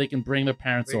so they can bring their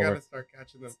parents They over. gotta start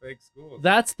catching them fake schools.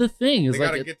 That's the thing. they Is like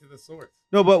gotta it- get to the source.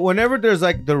 No, but whenever there's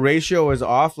like the ratio is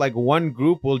off, like one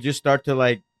group will just start to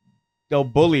like they'll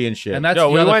bully and shit. and that's Yo,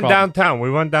 the we other went problem. downtown.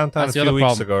 We went downtown That's a the few other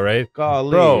weeks problem. ago, right?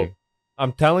 Golly. Bro,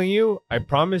 I'm telling you, I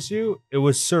promise you, it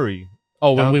was Surrey.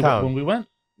 Oh, when downtown. we went.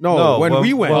 No, when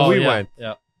we went, when Oh, we yeah, went.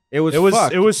 yeah. it was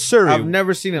It was Surrey. I've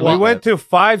never seen it. we like went that. to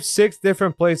 5-6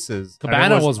 different places. and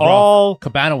Cabana it was rough. all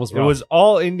Cabana was it rough. was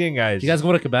all Indian guys. Did you guys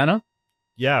go to Cabana?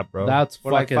 Yeah, bro. That's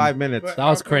for like fucking 5 minutes. But That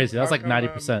was how come- crazy. That was how like come,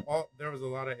 90%. There was a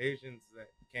lot of Asians that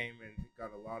came and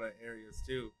got a lot of areas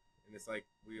too, and it's like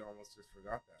we almost just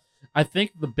forgot that. I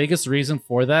think the biggest reason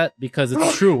for that, because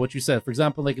it's true what you said. For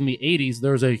example, like in the 80s,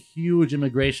 there was a huge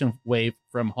immigration wave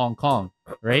from Hong Kong,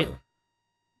 right?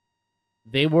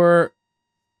 They were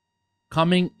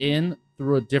coming in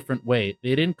through a different way.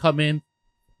 They didn't come in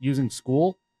using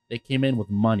school. They came in with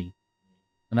money.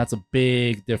 And that's a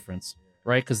big difference,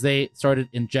 right? Because they started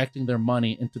injecting their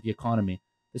money into the economy.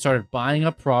 They started buying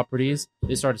up properties.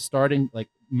 They starting like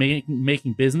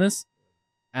making business.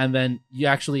 And then you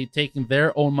actually taking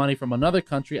their own money from another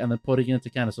country and then putting it into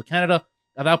Canada. So Canada,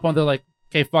 at that point, they're like,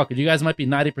 okay, fuck it. You guys might be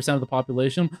 90% of the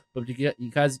population, but you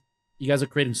guys are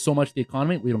creating so much of the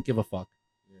economy, we don't give a fuck.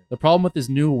 Yeah. The problem with this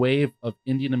new wave of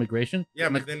Indian immigration, Yeah,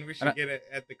 and but like- then we should get it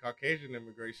at the Caucasian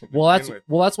immigration. to well, begin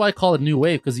with. that's why I call it new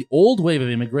wave, because the old wave of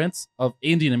immigrants, of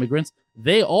Indian immigrants,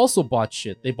 they also bought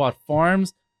shit. They bought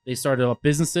farms, they started up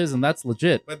businesses, and that's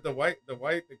legit. But the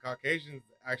Caucasians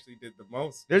actually did the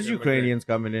most. There's to immigrate. Ukrainians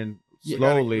coming in We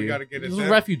slowly. gotta get it These them.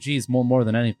 are refugees more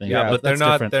than anything. Yeah, but they're that's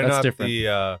not. different. They're That's not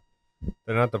different.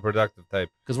 they're not the productive type.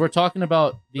 Because we're talking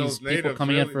about these Those people natives,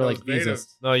 coming in really, for like those visas.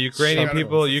 natives. No, Ukrainian Shut up.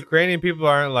 people. Ukrainian people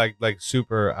aren't like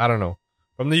super. I don't know.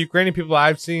 From the Ukrainian people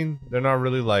I've seen, they're not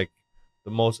really like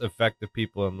the most effective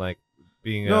people in like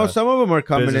being. No, some of them are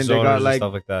coming in. business They owners got and like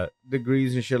stuff like that.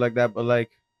 degrees and shit like that. But like,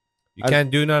 You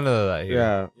can't do none of that here.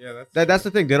 yeah, Yeah, that's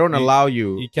the thing. They don't You- allow you.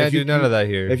 You can't If do none of that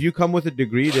here. If you come with a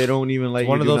degree, they don't even let It's you.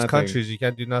 one of do those nothing. countries you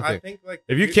can't do I nothing. think like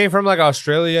If you came from like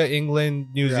Australia, England,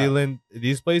 New Yeah. Zealand,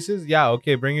 these places, yeah,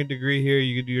 okay, bring your degree here.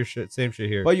 You can do your shit, same shit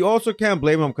here. But you also can't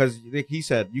blame them because, like he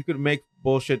said, you could make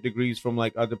bullshit degrees from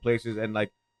like other places, and like,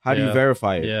 how do you Yeah.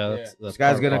 verify it? Yeah, Yeah. that's This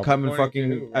guy's part of gonna the come and According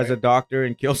to fucking who, as a right? doctor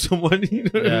and kill someone. You know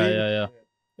what problem. I mean? Yeah.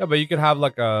 Yeah, but you could have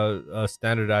like a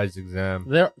standardized exam.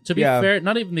 There, to be Yeah. fair,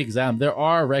 not even the exam. There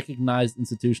are recognized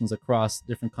institutions across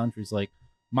different countries. Like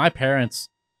my parents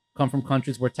come from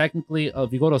countries where technically,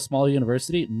 if you go to a small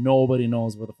university, nobody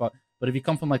knows where the fuck. But if you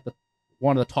come from like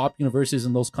one of the top universities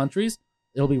in those countries,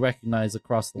 it'll be recognized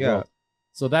across the Yeah. world.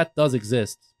 So that does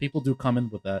exist. People do come in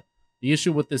with that. The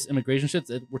issue with this immigration shit,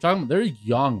 we're talking, they're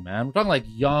young, man. We're talking like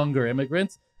younger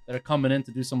immigrants that are coming in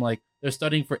to do some like, they're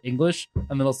studying for English and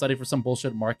then they'll study for some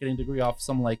bullshit marketing degree off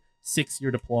some like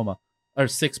 6-year diploma or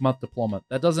 6-month diploma.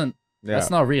 That doesn't, Yeah. that's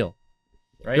not real,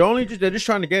 right? They're just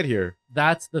trying to get here.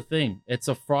 That's the thing. It's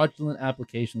a fraudulent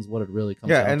application is what it really comes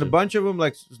Yeah, down and to. a bunch of them,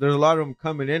 like, there's a lot of them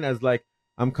coming in as like,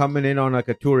 I'm coming in on like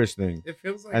a tourist thing. It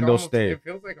feels like And they'll almost, stay. It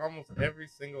feels like almost every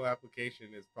single application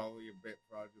is probably a bit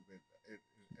fraudulent.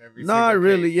 In every Not single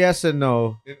really. case. Yes and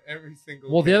no. In every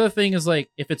single. Well, the case. other thing is like,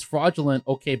 if it's fraudulent,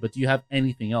 okay, but do you have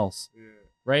anything else? Yeah.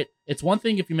 Right? It's one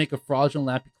thing if you make a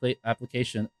fraudulent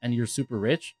application and you're super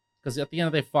rich, because at the end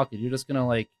of the day, fuck it, you're just gonna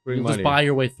like Bring you'll just money. buy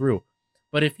your way through.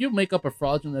 But if you make up a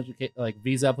fraudulent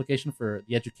visa application for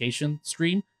the education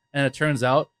stream, and it turns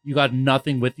out you got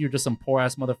nothing with you, just some poor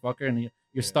ass motherfucker, and you're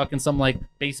Yeah. stuck in some like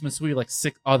basement suite with like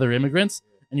 6 other immigrants,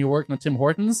 and you're working at Tim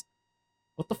Hortons,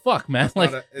 what the fuck, man? It's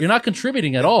Like not a- you're not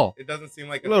contributing at all. It doesn't seem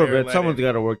like A little fair bit. Someone's let-in.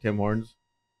 got to work Tim Hortons.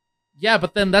 Yeah,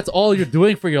 but then that's all you're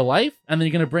doing for your life, and then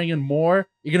you're gonna bring in more.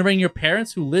 You're gonna bring your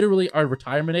parents who literally are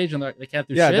retirement age and they can't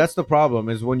do Yeah, shit. that's the problem.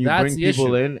 Is when you That's bring the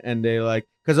people issue. in and they like,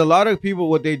 because a lot of people,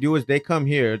 what they do is they come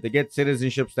here, they get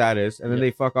citizenship status, and then Yep.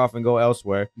 they fuck off and go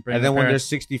elsewhere. Bring And their then when they're parents.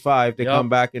 65, they Yep. come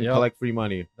back and Yep. collect free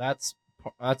money. That's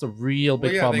a real Well,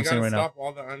 big yeah, problem they we're seeing gotta right now. stop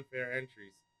all the unfair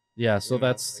entries. Yeah, so you know?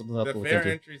 that's Like, something that the we'll fair look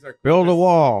into. entries are Build a cool.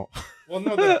 wall. Well,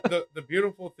 no, the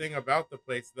beautiful thing about the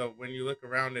place, though, when you look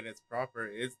around and it's proper,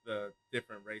 is the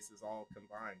different races all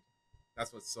combined.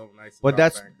 That's what's so nice. But about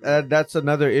that's Vancouver. that's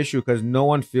another issue because no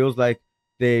one feels like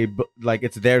like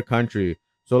it's their country.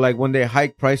 So like when they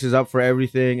hike prices up for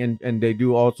everything and they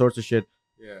do all sorts of shit,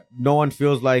 yeah. no one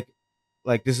feels like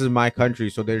this is my country.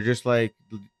 So they're just like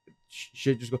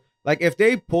shit just go like if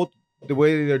they pulled the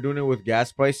way they're doing it with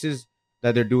gas prices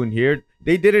that they're doing here,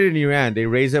 they did it in Iran. They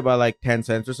raised it by like 10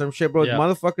 cents or some shit, bro. Yeah.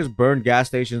 Motherfuckers burned gas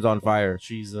stations on fire.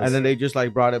 Jesus. And then they just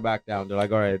like brought it back down. They're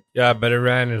like, all right. Yeah, but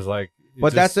Iran is like.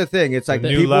 But that's the thing. It's like a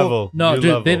new people, level. no, new dude,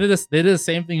 level. they did this. They did the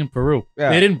same thing in Peru. Yeah.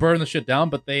 They didn't burn the shit down,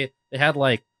 but they had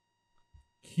like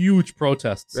huge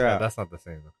protests. Yeah. That's not the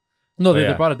same. Though. No, Oh, they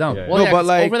yeah. brought it down. Yeah, Well, yeah. yeah, No, but, 'cause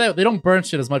like- over there, they don't burn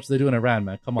shit as much as they do in Iran,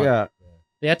 man. Come on. Yeah.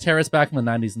 They had terrorists back in the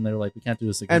 90s, and they were like, we can't do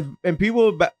this again. And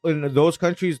people in those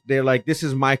countries, they're like, this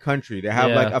is my country. They have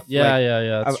yeah. like a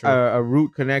yeah. That's true. a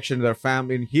root connection to their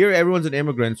family. And here, everyone's an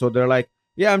immigrant, so they're like,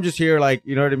 yeah, I'm just here, like,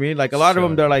 you know what I mean? Like a lot of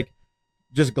them, Sure. they're like,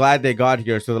 just glad they got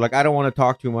here. So they're like, I don't want to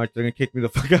talk too much. They're gonna kick me the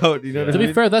fuck out. You know what to I be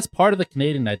mean? fair, that's part of the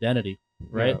Canadian identity.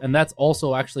 right? Yeah. And that's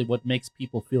also actually what makes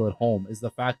people feel at home is the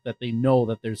fact that they know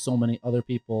that there's so many other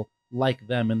people like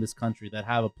them in this country that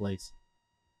have a place.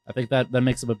 I think that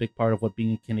makes up a big part of what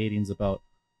being a Canadian's about.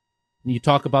 And you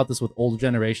talk about this with older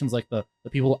generations, like the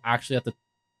people who actually have to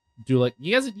do like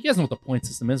you guys know what the point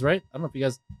system is, right? I don't know if you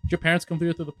guys did your parents come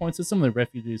through the point system. They're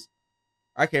refugees.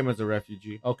 I came as a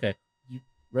refugee. Okay,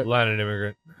 Landed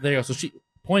immigrant. there you go. So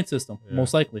point system, Yeah.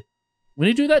 most likely. When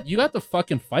you do that, you got to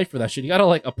fucking fight for that shit. You got to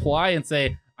like apply and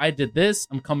say, I did this.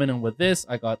 I'm coming in with this.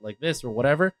 I got like this or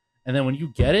whatever. And then when you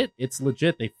get it, it's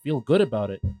legit. They feel good about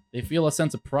it. They feel a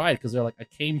sense of pride because they're like, I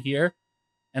came here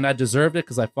and I deserved it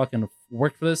because I fucking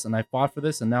worked for this and I fought for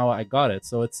this and now I got it.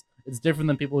 So it's different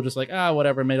than people who are just like,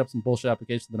 whatever, made up some bullshit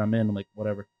application that I'm in and like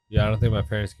whatever. Yeah, I don't think my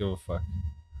parents give a fuck.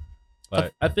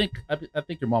 But I think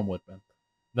your mom would, man.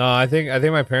 no, I think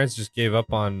my parents just gave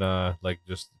up on like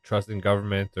just trusting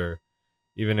government or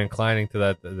even inclining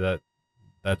to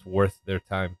that's worth their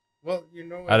time. Well, you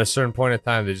know, At a certain point in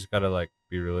time, they just gotta like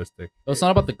be realistic. No, it's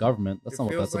not about the government. That's it not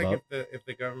what feels that's like about. if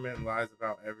the government lies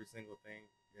about every single thing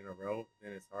in a row,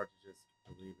 then it's hard to just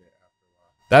believe it after a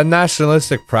while. That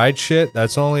nationalistic pride shit,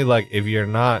 that's only like if you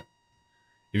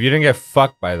didn't get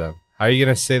fucked by them. How are you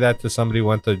gonna say that to somebody who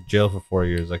went to jail for 4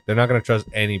 years? Like they're not gonna trust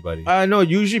anybody. I know.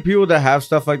 Usually, people that have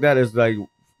stuff like that is like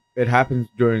it happens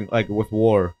during like with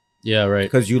war Yeah, right.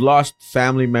 because you lost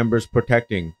family members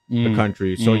protecting the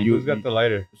country. So Mm. Who's got the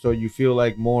lighter? you feel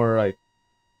like more like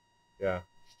Yeah,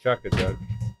 chuck it, Doug.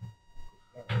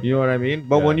 you know what I mean.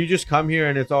 But Yeah. when you just come here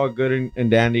and it's all good and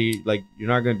dandy, like you're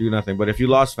not gonna do nothing. But if you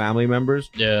lost family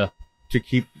members Yeah. to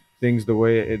keep things the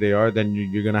way they are, then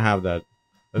you're gonna have that.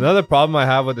 Another problem I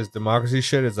have with this democracy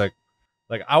shit is like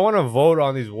I want to vote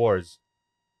on these wars.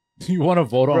 You want to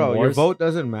vote on Bro, wars? your vote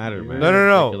doesn't matter, man.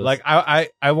 No. ridiculous. Like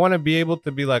I want to be able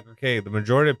to be like, okay, the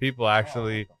majority of people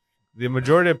actually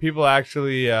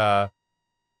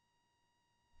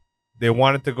they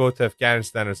wanted to go to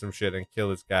Afghanistan or some shit and kill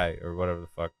this guy or whatever the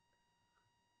fuck.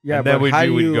 Yeah, And then but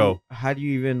we'd go. How do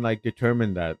you even like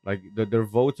determine that? Like their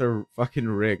votes are fucking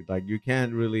rigged. Like you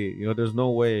can't really, there's no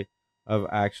way of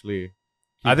actually.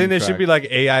 I think keeping there should be track.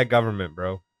 like AI government,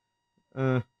 bro.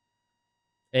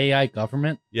 AI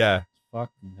government? Yeah.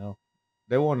 Fucking hell.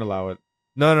 They won't allow it.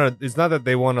 No, it's not that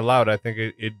they won't allow it. I think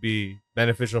it'd be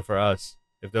beneficial for us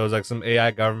if there was like some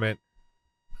AI government,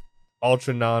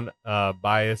 ultra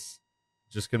non-bias,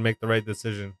 just can make the right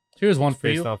decision Here's one for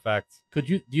based you. on facts.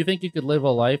 Do you think you could live a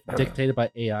life dictated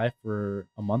by AI for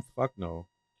a month? Fuck no.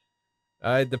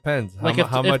 It depends. Like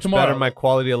if much tomorrow- better my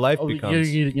quality of life Oh,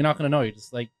 becomes. you're not gonna know. You're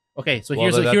just like, okay, so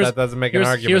Well, that doesn't make an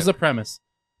argument. here's the premise.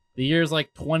 The year's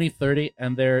like 2030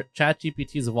 and their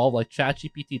ChatGPT's evolved like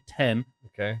ChatGPT 10.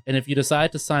 Okay. And if you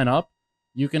decide to sign up,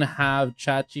 you can have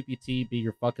ChatGPT be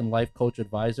your fucking life coach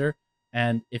advisor.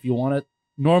 And if you want to,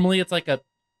 normally it's like a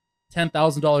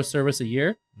 $10,000 service a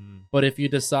year. Mm. But if you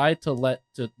decide to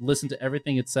listen to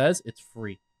everything it says, it's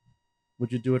free.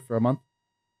 Would you do it for a month?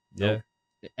 Yeah.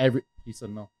 He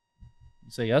said no.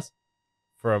 You say yes?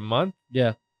 For a month?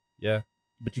 Yeah. Yeah.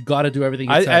 But you got to do everything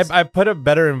it I says. put a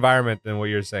better environment than what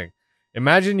you're saying.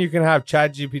 Imagine you can have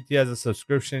ChatGPT as a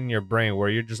subscription in your brain where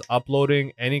you're just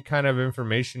uploading any kind of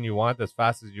information you want as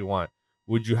fast as you want.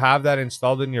 Would you have that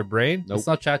installed in your brain? It's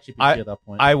not ChatGPT at that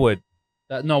point. I would.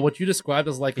 No, what you described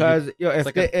as like Because it's if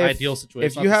like they, an ideal situation. if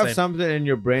It's not you the have same. something in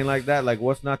your brain like that, like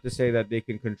what's not to say that they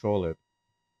can control it?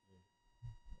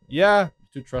 Yeah,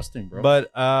 Too trusting, bro.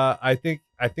 but I think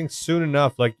soon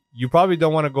enough, like you probably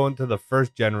don't want to go into the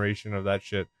first generation of that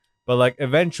shit. But like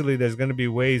eventually, there's gonna be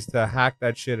ways to hack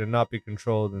that shit and not be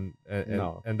controlled and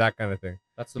No. and that kind of thing.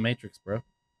 That's the Matrix, bro.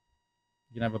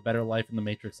 You can have a better life in the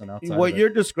Matrix than outside. What of it. you're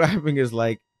describing is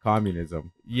like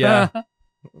communism, Yeah,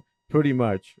 pretty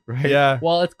much, right? yeah.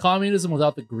 Well, it's communism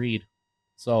without the greed,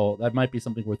 so that might be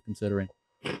something worth considering.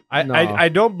 No. I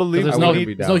don't 'Cause believe There's I no, wouldn't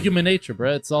be there's no down. human nature,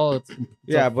 bro. It's all.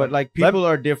 Yeah, but like people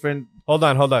are different. Hold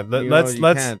on. You know, you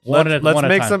can't. One at a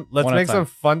make time. some One at a time.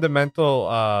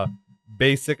 fundamental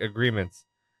basic agreements.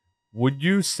 Would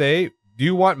you say, do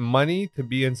you want money to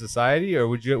be in society, or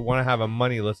would you want to have a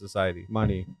moneyless society?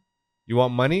 Money. You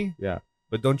want money, Yeah.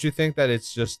 but don't you think that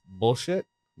it's just bullshit?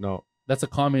 No. That's a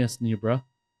communist in you, bro.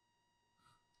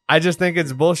 I just think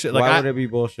it's bullshit. Why Like, would it be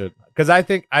bullshit? because I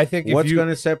think if What's you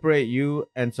gonna separate you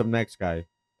and some next guy?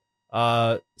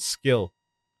 skill.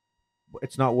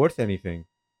 It's not worth anything.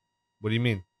 What do you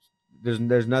mean? There's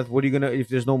nothing. What are you gonna? If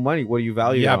there's no money, what do you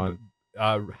value Yeah, it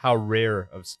on? How rare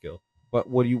of skill But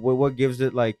what gives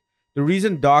it like the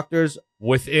reason doctors?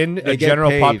 within They a get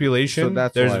general paid, population? so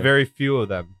that's there's why. very few of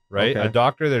them, right? Okay. A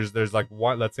doctor, there's like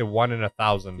one, let's say 1 in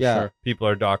 1,000. Yeah. Sure. people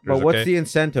are doctors. But what's okay? the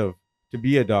incentive to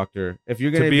be a doctor if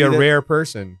you're gonna to be a the- rare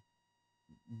person?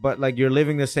 but like you're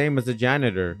living the same as a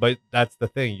janitor. But that's the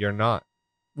thing. You're not.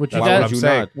 What you That's Why what would I'm you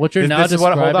saying. not? what you're now This is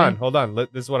what. describing. Hold on. This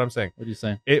is what I'm saying. What are you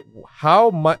saying?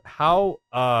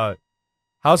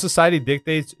 How society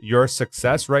dictates your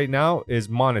success right now is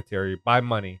monetary, by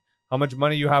money. How much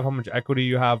money you have, how much equity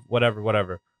you have,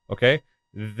 whatever. Okay.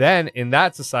 Then in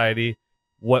that society,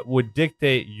 what would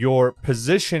dictate your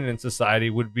position in society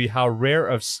would be how rare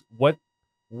of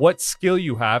what skill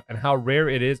you have and how rare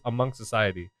it is among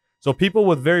society. So people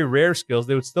with very rare skills,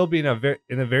 they would still be in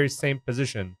the very same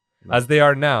position as they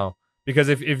are now. Because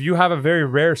if you have a very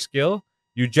rare skill,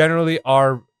 you generally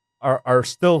are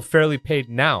still fairly paid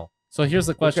now. So here's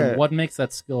the question: Okay. what makes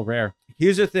that skill rare?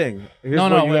 Here's the thing. Here's No, what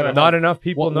no, you wait, gotta- wait, Not enough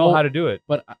people know well, how to do it.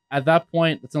 But at that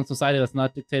point, it's in a society that's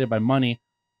not dictated by money.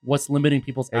 What's limiting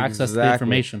people's access to the Exactly.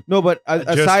 information? No, but Just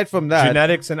aside from that,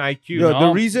 genetics and IQ. the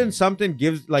No. reason something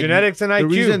gives like Genetics and the IQ.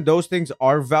 reason those things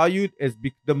are valued is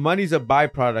the money's a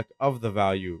byproduct of the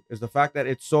value. Is the fact that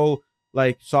it's so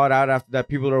like sought out after that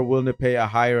people are willing to pay a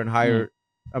higher and higher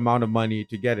amount of money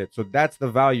to get it. So that's the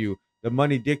value. The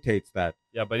money dictates that.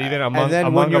 Yeah, but even And among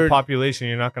then when a you're- population,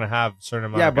 you're not going to have a certain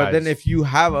amount Yeah, of but guys. then if you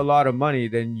have a lot of money,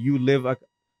 then you live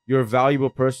you're a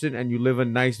valuable person and you live a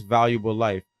nice, valuable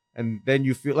life, and then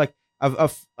you feel like a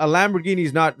Lamborghini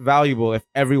is not valuable if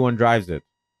everyone drives it.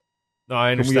 No,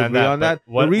 I Can we understand agree that. on that?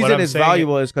 but what- The reason what I'm it's saying-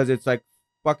 valuable is because it's like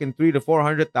fucking $300,000 to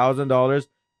 $400,000,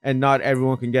 and not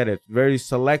everyone can get it. Very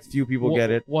select few people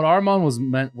get it. What Armand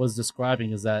was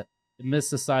describing is that in this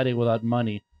society without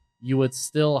money, you would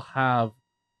still have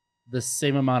the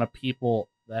same amount of people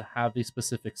that have these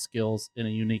specific skills in a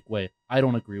unique way. I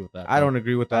don't agree with that. I don't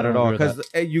agree with that I at don't all. agree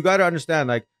with Because you got to understand,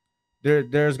 like,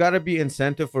 there's got to be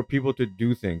incentive for people to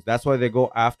do things. That's why they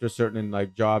go after certain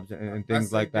like jobs and things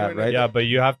That's like like that, doing it- right? Yeah, but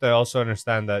you have to also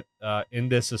understand that in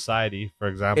this society, for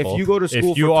example, If you go to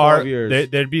school if you for 12 years,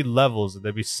 there'd be levels,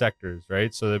 there'd be sectors,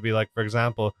 right? So there'd be like, for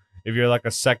example, if you're like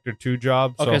a sector 2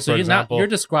 job, Okay, so so for you're example, you're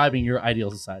describing your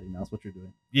ideal society now. That's what you're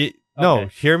doing. no,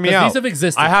 Okay. hear me 'Cause out. these have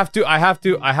existed. I have to.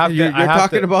 you're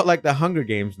talking about like the Hunger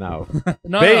Games now.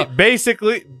 no.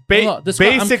 basically, No, I'm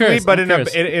basically, curious, but I'm in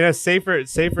curious. a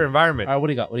safer environment. All right, what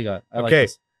do you got? What do you got? I like Okay.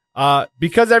 this.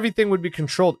 Because everything would be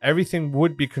controlled. Everything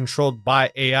would be controlled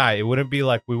by AI. It wouldn't be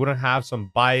like we wouldn't have some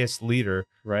biased leader,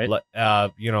 Right.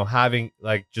 having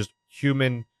like just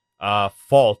human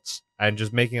faults and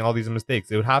just making all these mistakes.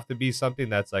 It would have to be something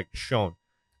that's like shown.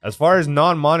 As far as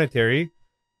non-monetary,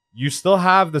 you still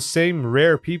have the same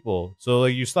rare people. So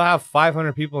like you still have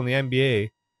 500 people in the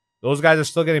NBA. Those guys are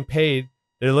still getting paid.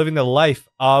 They're living the life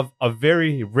of a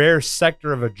very rare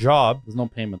sector of a job. There's no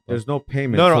payment. Though. There's no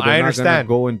payment. No, so they're I not gonna understand.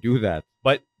 go and do that.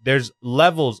 But there's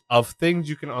levels of things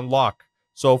you can unlock.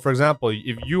 So, for example,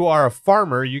 if you are a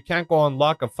farmer, you can't go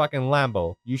unlock a fucking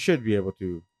Lambo. You should be able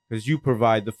to, because you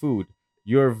provide the food.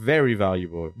 You're very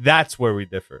valuable. That's where we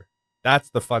differ.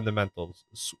 That's the fundamentals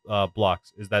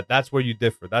blocks. That's where you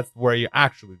differ. That's where you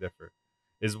actually differ.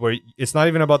 Is where it's not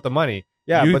even about the money.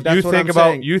 Yeah, you, but that's you what think I'm about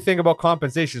saying. you think about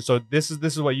compensation. So this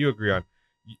is what you agree on.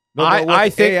 No, but with I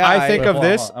think AI of Wait,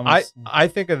 this. hold on, I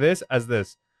think of this as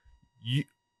this.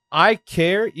 I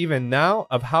care even now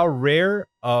of how rare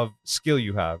of skill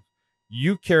you have.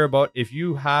 You care about if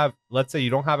you have, let's say you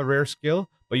don't have a rare skill,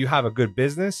 but you have a good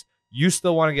business, you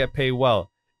still want to get paid well.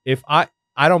 If I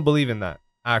don't believe in that,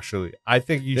 actually. I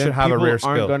think you then should have a people rare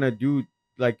aren't skill. gonna do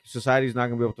like society's not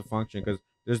gonna be able to function because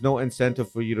there's no incentive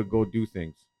for you to go do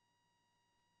things.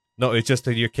 No, it's just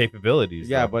your capabilities.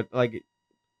 Yeah, though. but like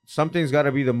something's got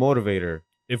to be the motivator.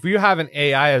 If you have an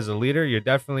AI as a leader, you're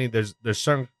definitely there's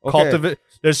certain Okay.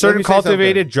 there's certain me say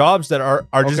cultivated jobs that are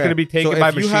just Okay, going to be taken so by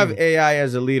if you machines. have AI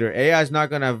as a leader, AI is not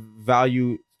gonna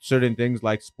value certain things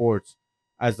like sports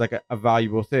as like a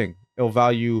valuable thing. It'll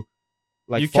value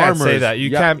like you can't farmers. say that. You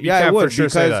can't. You yeah, it can't would, for sure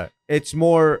say because that. it's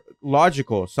more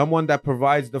logical. Someone that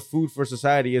provides the food for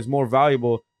society is more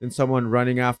valuable than someone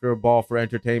running after a ball for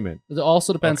entertainment. It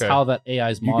also depends Okay. how that AI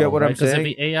is You get modeled. what I'm right? 'Cause saying?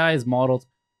 if the AI is modeled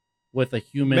with a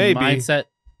human Maybe. mindset,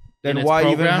 Then in its why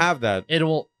even program, have that? it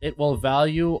will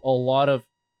value a lot of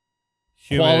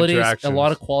Human qualities, a interactions.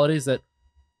 lot of qualities that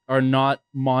are not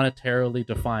monetarily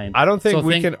defined. I don't think So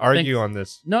we think- can argue think- on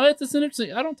this. No, it's an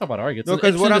interesting. I don't talk about arguments. No,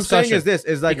 because what I'm saying is this: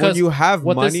 is like when Because you have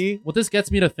what money, what this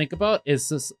gets me to think about is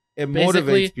this. it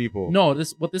basically- motivates people. No,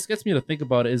 what this gets me to think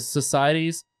about is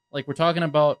societies. Like we're talking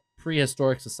about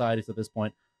prehistoric societies at this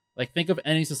point. Like think of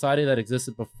any society that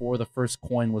existed before the first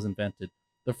coin was invented.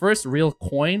 The first real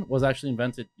coin was actually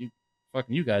invented.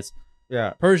 You guys.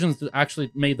 Yeah, Persians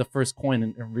actually made the first coin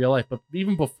in real life, but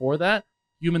even before that,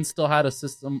 humans still had a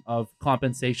system of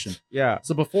compensation. yeah.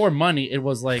 So before money, it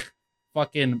was like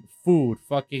fucking food,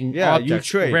 fucking Yeah, you objects,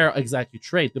 trade. rare, exactly, you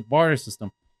trade, the barter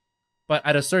system. But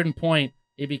at a certain point,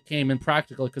 it became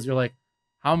impractical because you're like,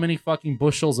 how many fucking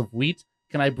bushels of wheat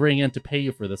can I bring in to pay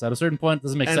you for this? At a certain point, it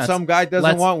doesn't make And sense. some guy doesn't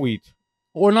Let's- want wheat.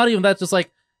 Or not even that, just like,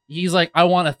 he's like, I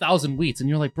want 1,000 wheats. And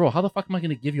you're like, bro, how the fuck am I going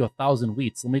to give you 1,000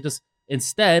 wheats?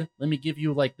 Instead, let me give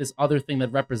you like this other thing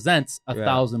that represents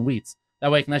 1,000 wheats.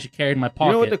 That way I can actually carry it in my pocket.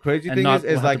 You know what the crazy and thing not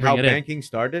is have like to how bring it in. banking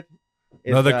started?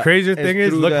 No, the crazier thing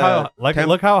is look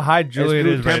how high Julian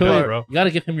through is right Templar- now, bro. You got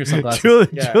to give him your sunglasses.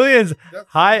 Yeah. Julian's That's-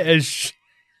 high as shit.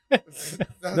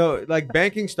 No, like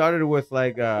banking started with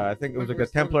like I think it was like the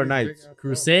Templar Knights.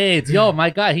 Crusades. Yo, my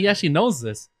guy, he actually knows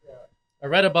this. I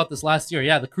read about this last year.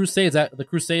 Yeah, the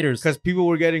Crusaders, Because people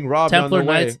were getting robbed Templar on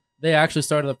the way. Knights, they actually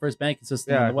started the first banking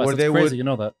system Yeah, in the West. where That's they crazy, would- you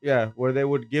know that. Yeah, where they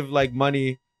would give like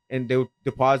money and they would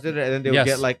deposit it, and then they would Yes.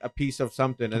 get like a piece of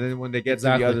something, and then when they get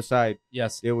Exactly. to the other side,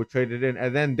 Yes. they would trade it in,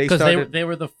 and then they Because started. they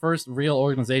were the first real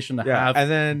organization to Yeah, have and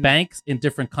then banks in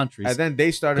different countries. and then they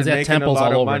started 'Cause they had making a temples lot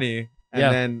all of over. money, and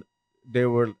Yeah.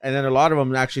 then a lot of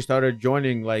them actually started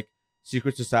joining like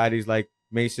secret societies like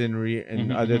Masonry and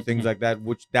Mhm, other mhm, things mhm. like that,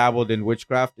 which dabbled in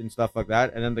witchcraft and stuff like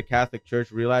that. And then the Catholic Church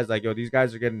realized like, yo, these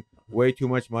guys are getting way too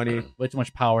much money, Way too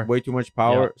much power. way too much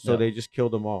power, Yeah, so yeah. they just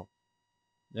killed them all.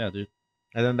 Yeah, dude.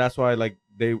 And then that's why like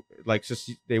they like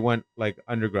they went like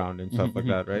underground and stuff Mhm, like mhm,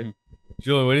 that, right? mhm.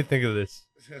 Julian, what do you think of this?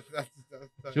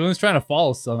 Julian's trying to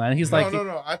follow still, man. He's like,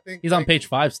 no. I think he's on like, page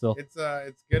 5 still.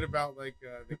 It's good about like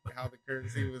how the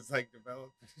currency was like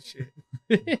developed and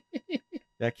shit.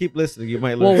 Yeah, keep listening. You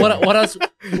might Well, learn. what else?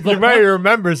 You might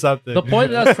remember something. The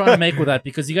point that I was trying to make with that,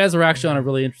 because you guys were actually on a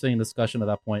really interesting discussion at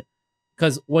that point,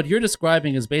 because what you're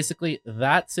describing is basically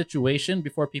that situation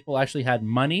before people actually had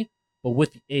money, but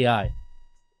with the AI.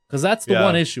 Because that's the Yeah.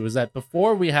 one issue, is that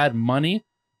before we had money,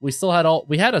 we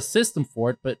had a system for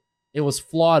it, but it was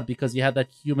flawed because you had that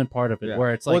human part of it, Yeah.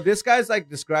 where it's Well, like, this guy's like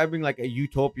describing like a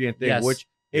utopian thing, Yes. which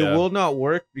it Yeah. will not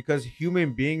work because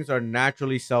human beings are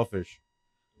naturally selfish.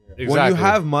 Exactly. When you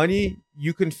have money,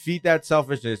 you can feed that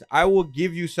selfishness. I will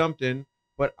give you something,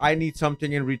 but I need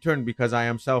something in return because I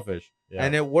am selfish, Yeah.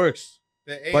 and it works.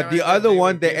 The AI But the that other they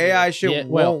one, would the give you- AI shit Yeah,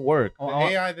 well- won't work. The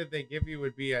AI that they give you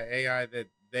would be an AI that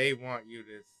they want you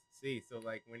to see. So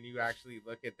like when you actually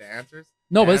look at the answers,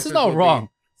 no, the but this is answers not will be wrong.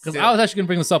 Because still- I was actually going to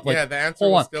bring this up. Like, yeah, the answer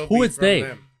hold will on, still who be is from they?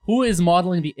 them. Who is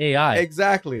modeling the AI?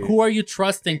 Exactly. Who are you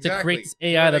trusting to Exactly. create this How are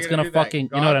AI they that's gonna going to do that? fucking, you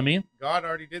know God- what I mean? God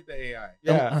already did the AI.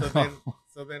 Yeah,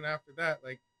 So then after that,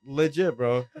 like legit,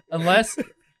 bro. Unless,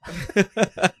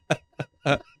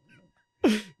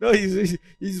 No,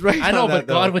 he's right. I know, on but that,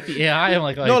 God though. with the AI, I'm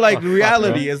like, no, like oh, fuck,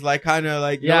 reality bro. is like kind of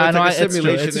like Yeah, it's no, like a it's true.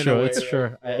 simulation It's in true. a way. It's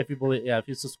true. If you believe, if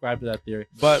you subscribe to that theory,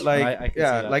 But like, I can see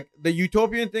yeah, that. like the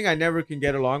utopian thing, I never can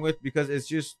get along with because it's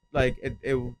just like it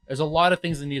there's a lot of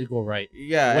things that need to go right.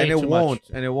 yeah, Way and it too won't,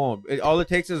 much. and it won't. All it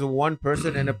takes is one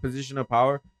person in a position of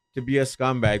power to be a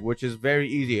scumbag, which is very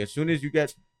easy. As soon as you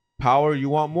get power, you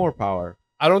want more power.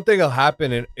 I don't think it'll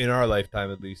happen in our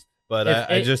lifetime, at least. But If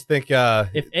I just think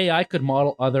If AI could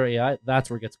model other AI, that's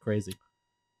where it gets crazy.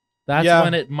 That's Yeah.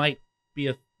 when it might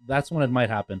be that's when it might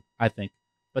happen, I think.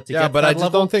 But to yeah, get but to I that just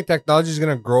level, don't think technology is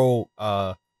gonna grow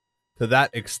to that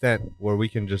extent where we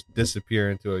can just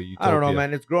disappear into a utopia. I don't know,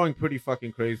 man. It's growing pretty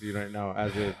fucking crazy right now,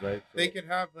 as is, right? they could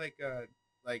have like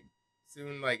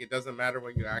soon, like it doesn't matter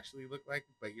what you actually look like,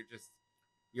 but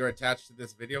you're attached to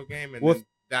this video game, and Well, then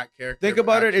that character. Think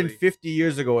about it in actually- 50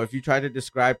 years ago. If you try to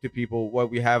describe to people what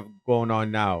we have going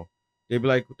on now, they'd be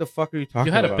like, "What the fuck are you talking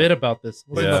you had about?" a bit about this.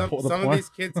 But Yeah. some of these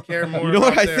kids care more. You know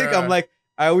what about I their, think? I'm like,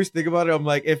 I always think about it. I'm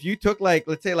like, if you took like,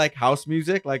 let's say like house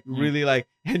music, like Mhm. really like,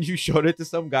 and you showed it to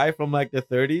some guy from like the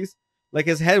 30s, like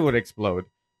his head would explode.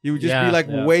 He would just Yeah, be like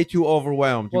yeah. way too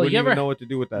overwhelmed. You Well, wouldn't you even ever- know what to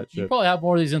do with that You shit. probably have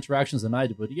more of these interactions than I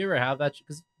do, but do you ever have that?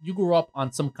 Because you grew up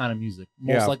on some kind of music,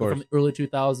 Yeah, most of likely from course. the early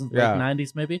 2000s, Yeah. late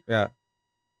 90s, maybe. Yeah.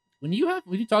 When you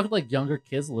talk to like younger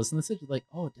kids that listen to this, you're like,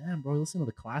 oh damn, bro, you listen to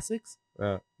the classics.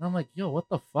 Yeah. And I'm like, yo, what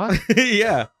the fuck?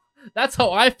 Yeah, That's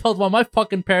how I felt when my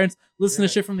fucking parents listened Yeah.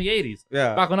 to shit from the 80s.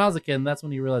 yeah, Back when I was a kid, and that's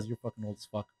when you realize you're fucking old as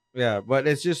fuck. yeah. But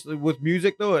it's just with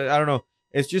music though. I don't know.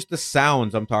 It's just the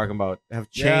sounds I'm talking about have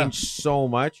Yeah. changed so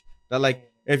much that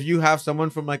like. If you have someone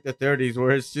from like the 30s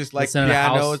where it's just like Listen to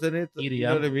house, pianos in it, you EDM.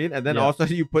 know what I mean? And then Yeah. all of a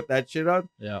sudden you put that shit on,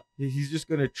 Yeah. he's just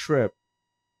gonna trip.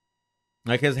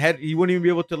 Like his head, he wouldn't even be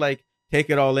able to like take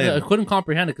it all in. Yeah, I couldn't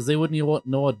comprehend it because they wouldn't even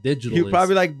know what digital He'd is.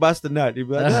 probably like bust a nut. He'd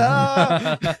be like,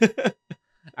 ah!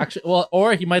 Actually, well,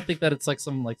 or he might think that it's like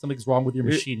something's wrong with your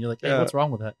Yeah. machine. You're like, hey, Yeah. what's wrong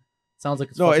with that? Sounds like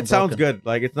it's No, fucking it sounds broken. good.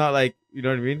 Like it's not like you know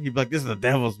what I mean. He'd be like, "This is the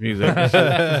devil's music."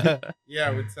 yeah,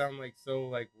 it would sound like so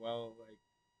like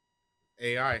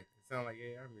AI. It sound like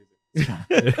AI music. You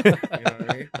know what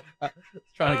I mean?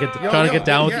 Trying to trying to get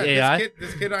down with the AI.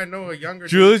 This kid I know, a younger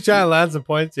Julie's dude, trying to land some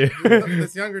points here.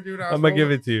 this younger dude, I'm gonna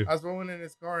give it to you. I was rolling in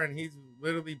his car and he's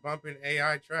literally bumping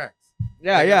AI tracks.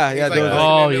 Yeah, He's like those- listening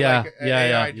Oh, to, yeah. like, an Yeah,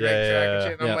 yeah. AI Drake track and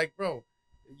shit. And Yeah. I'm like, bro,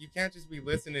 you can't just be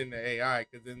listening to AI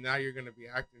because then now you're gonna be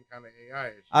acting kind of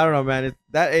AI. I don't know, man.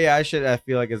 That AI shit, I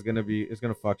feel like it's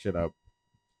gonna fuck shit up.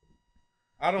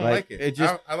 I don't Like, like it. it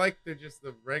just- I like the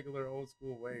regular old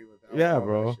school way without Yeah, all that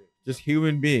bro. shit. Just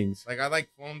human beings. Like I like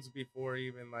phones before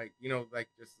even like like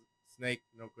just Snake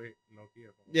Nokia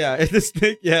phone. Yeah, the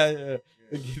snake. Yeah.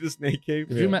 The snake cave.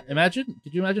 Could you imagine?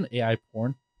 Could you imagine AI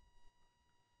porn?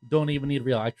 Don't even need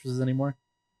real actresses anymore.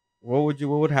 What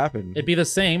would happen? It'd be the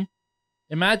same.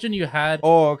 Imagine you had.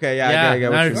 Oh, okay, yeah, Yeah, I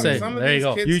get now what you're you saying. mean. Some of There you these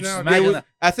go. kids You now, just- they Imagine will- that.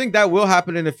 I think that will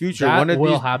happen in the future. That One of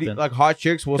will these happen. like hot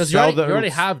chicks will Because you sell already, their. you already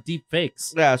have deep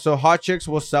fakes. Yeah, so hot chicks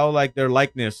will sell like their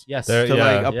likeness Yes. They're- to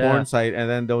yeah. like a porn site, and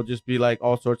then they'll just be like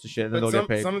all sorts of shit, and then but they'll get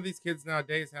paid. some of these kids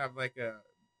nowadays have like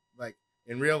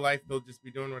in real life they'll just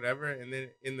be doing whatever, and then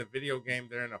in the video game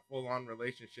they're in a full on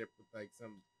relationship with like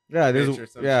some Yeah, bitch or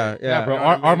there's some yeah, shit. yeah, Yeah, bro. You know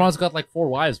what I mean? Armand's got like 4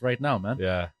 wives right now, man.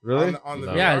 Yeah. Really? on the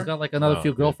No. Yeah, VR. he's got like another No,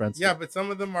 few dude. girlfriends. Yeah, but some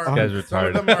of them are This guy's some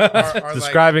of retarded. them are like,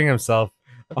 Describing himself.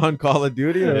 On Call of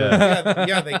Duty. Or? Yeah.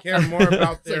 yeah, they care more about It's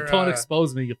like, their don't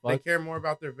expose me, you they fuck. care more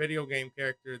about their video game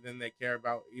character than they care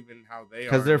about even how they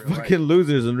are. Because in they're real life. fucking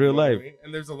losers in You real know what I life. mean?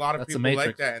 And there's a lot of That's the people like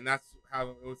Matrix. that, and that's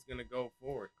how it's gonna go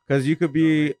forward. Because you could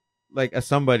be like a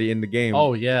somebody in the game.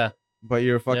 Oh yeah. but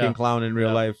you're a fucking Yeah. clown in real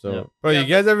Yeah. life. So Yeah. Bro, Yeah, you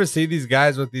guys ever see these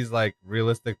guys with these like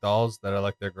realistic dolls that are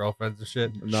like their girlfriends and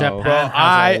shit? no. Shep Bro, Pan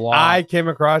has a lot. I came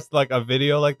across like a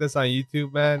video like this on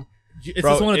YouTube, man. Is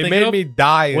Bro, this one it to made think of? me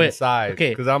die Wait, inside. okay.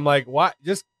 Because I'm like, what?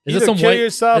 Just Is either it some kill white?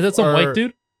 yourself. Is it some or- white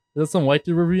dude? Is it some white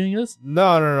dude reviewing this?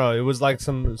 No. It was like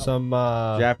some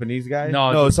Japanese guy.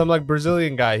 no, some like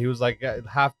Brazilian guy. He was like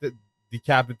half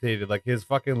decapitated. Like his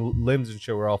fucking limbs and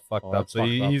shit were all fucked Oh, up. that's So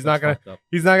fucked up. he's That's not gonna fucked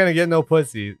up. get no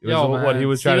pussy. It was Yo, what he man,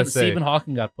 was trying to say. Stephen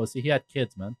Hawking got pussy. He had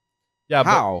kids, man. Yeah,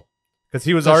 How? because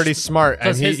he was Just- already smart and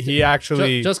just he his- he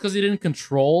actually Just because he didn't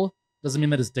control doesn't mean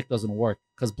that his dick doesn't work.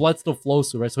 Because blood still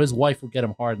flows through, right? So his wife would get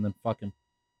him hard and then fuck him.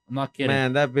 I'm not kidding.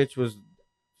 Man, that bitch was.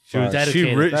 she was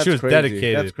dedicated. That's she was crazy.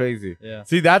 dedicated. That's crazy. Yeah.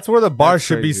 See, that's where the bar That's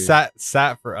should be crazy.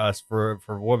 sat for us for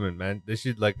women, man. They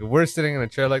should like if we're sitting in a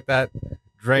chair like that,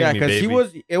 drain Yeah, me, because baby. he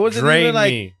was. It wasn't drain even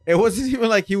like. me. It wasn't even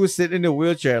like he was sitting in a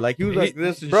wheelchair. Like he was like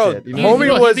this and Bro, shit. You He, know? homie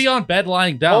you know, was- he'd be on bed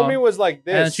lying down. Homie was like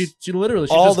this, and she literally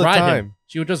all just the ride him. time.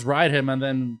 She would just ride him and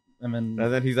then And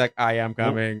then he's like, "I am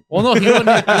coming." well no, he wouldn't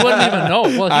even know.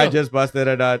 Well, I he, just busted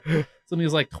a nut. so he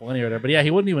was like 20 or whatever. But yeah,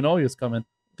 he wouldn't even know he was coming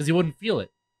because he wouldn't feel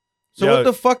it. So Yo. what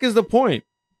the fuck is the point?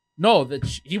 No, that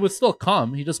he would still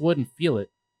come. He just wouldn't feel it.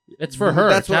 It's for her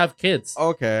That's to what- have kids.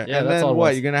 Okay, Yeah, and that's then all it what?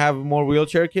 was. You're gonna have more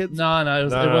wheelchair kids? No,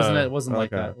 it wasn't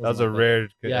like Okay. that. It That was wasn't a like rare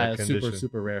Yeah, it's condition.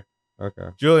 super rare. Okay.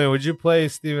 Julian, would you play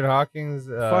Stephen Hawking's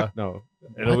Fuck no.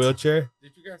 in a What? wheelchair?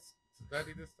 Did you guys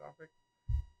study this topic?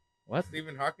 What?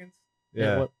 Stephen Hawkins?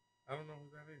 Yeah. What? I don't know who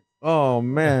that is. Oh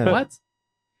man. What?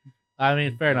 I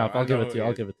mean, fair enough. No, I I'll give know it to you. he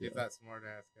I'll is. give it to you. He's that smart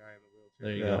ass guy in the wheelchair.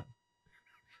 There you Yeah.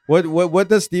 go. What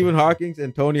does Stephen Hawking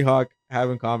and Tony Hawk have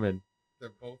in common? They're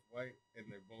both white and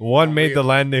they're both One on made the wheels.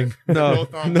 landing. They're No,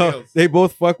 both on no, wheels. they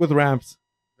both fuck with ramps.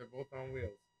 They're both on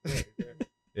wheels. Yeah, yeah.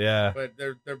 Yeah. But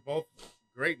they're both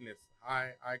greatness,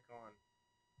 high icon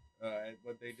at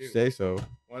what they do. Say so.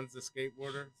 One's a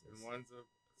skateboarder and one's a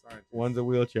scientist. One's a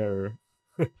wheelchair.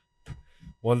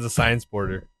 One's a science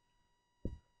boarder.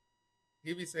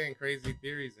 He be saying crazy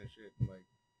theories and shit, like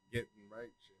getting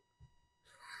right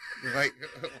shit. Like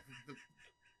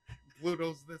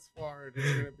Pluto's this far and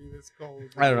it's gonna be this cold.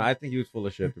 I don't know. I think he was full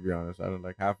of shit, to be honest. I don't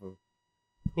like half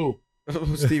Who?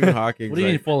 of Stephen Hawking. What do you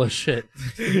mean full of shit?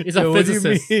 He's a Yo, what do you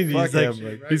physicist. mean? Fuck He's, like, him,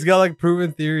 like- he's got like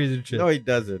proven theories and shit. No, he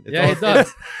doesn't. It's Yeah, all- he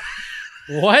does.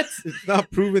 What? It's not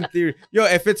proven theory. Yo,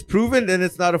 if it's proven, then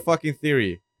it's not a fucking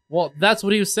theory. Well, that's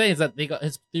what he was saying. Is that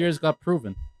his theories got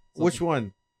proven. So Which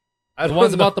one? I the don't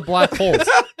ones know. about the black holes.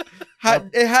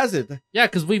 It hasn't. Yeah,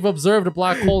 because we've observed a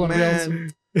black hole in real. Man.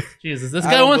 Jesus, this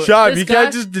I guy don't wants. Sean, this you guy,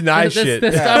 can't just deny this, shit.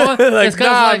 This Yeah. guy wants, Like, this guy's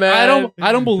nah, like, man.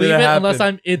 I don't believe it Didn't unless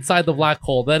happen. I'm inside the black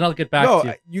hole. Then I'll get back to you.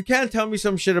 No, you can't tell me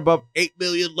some shit about 8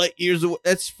 million light years away.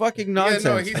 That's fucking nonsense.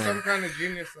 Yeah, no, he's man. some kind of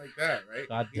genius like that, right?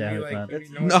 God He'd damn be it, like, man. he'd be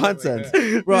It's knowing shit like nonsense.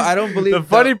 that. Bro, I don't believe The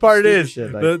funny part stupid is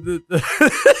shit, like-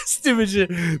 the stupid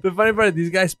shit. The funny part is these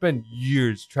guys spend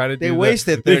years trying to they do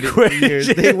wasted the 30 years.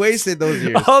 They equations. wasted those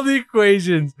years. All the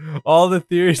equations, all the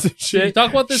theories and You shit.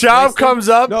 talk about this. Shab wasting- comes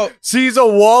up, No, sees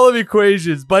a wall of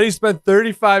equations, but he spent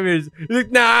 35 years. He's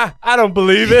like, nah, I don't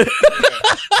believe it.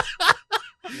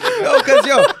 No, because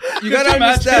you gotta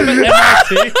understand.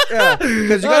 MIT? Yeah,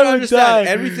 because you gotta I'm understand. dying.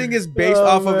 Everything is based Oh,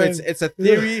 off of man. it's a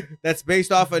theory that's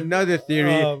based off another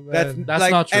theory. Oh, man. That's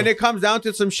like, not true. and it comes down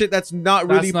to some shit that's not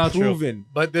That's really not true. proven.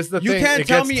 But this is the You thing. can't it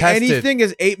tell gets me tested. anything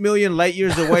is 8 million light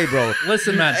years away, bro.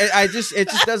 Listen, man. It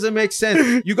just doesn't make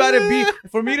sense. You gotta be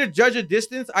for me to judge a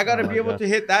distance. I gotta Oh be my able God. to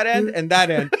hit that end and that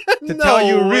end to No tell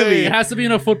you way. really. It has to be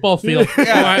in a football field.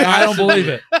 Yeah, Or I don't believe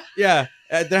it. Yeah,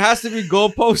 there has to be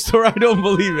goalposts or I don't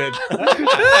believe it.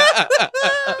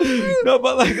 No,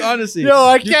 but like honestly, Yo,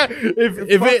 I can't.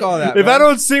 If Fuck all that, if I man.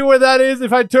 don't see where that is,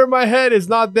 if I turn my head, it's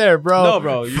not there, bro. no,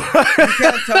 bro, you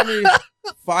can't tell me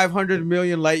 500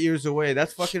 million light years away.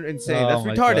 That's fucking insane. Oh That's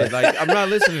my retarded. God. Like I'm not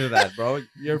listening to that, bro.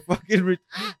 You're fucking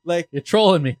like, You're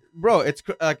trolling me. bro. It's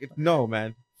like no,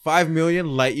 man. 5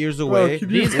 million light years away. can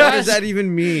you What guys- does that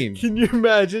even mean? Can you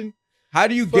imagine? How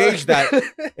do you gauge that?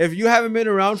 If you haven't been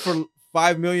around for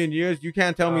 5 million years, you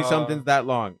can't tell me something's that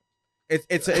long.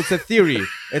 It's a theory.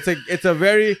 It's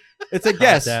a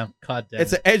guess. God damn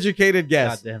It's it. an educated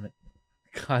guess. God damn it.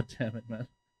 God damn it, man.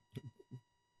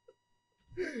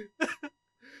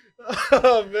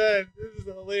 Oh man, this is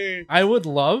hilarious. I would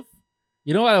love,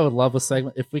 you know what I would love a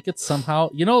segment if we could somehow,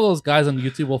 you know, those guys on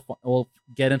YouTube will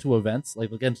get into events, like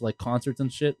they'll get into like concerts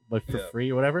and shit, but for Yeah.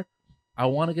 free or whatever. I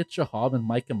want to get Shahab and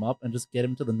mic him up and just get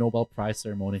him to the Nobel Prize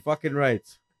ceremony. Fucking right.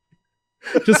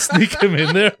 Just sneak him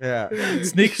in there. Yeah.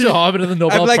 Sneak Shahab into the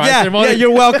Nobel I'm like, Prize yeah, ceremony.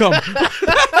 you're welcome.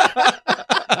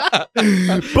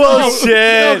 Bullshit.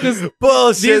 No, 'cause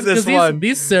Bullshit. This these, one.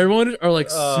 these ceremonies are like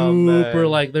Oh, super, man.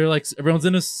 like they're like everyone's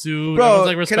in a suit, Bro,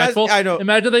 everyone's like can I- respectful. I know.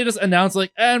 Imagine they just announce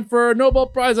like, and for a Nobel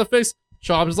Prize, I face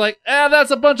Shahab's like,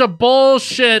 that's a bunch of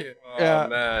bullshit. Oh Yeah.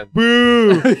 man,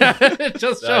 Boo.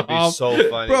 Just that'd be Shahab. so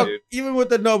funny, Bro, dude. even with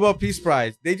the Nobel Peace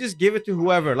Prize, they just give it to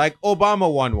whoever. Like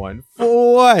Obama won one.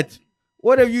 For what?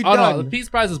 What have you Oh done? no, the Peace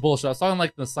Prize is bullshit. I was talking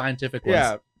like the scientific ones.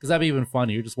 Yeah. Because that'd be even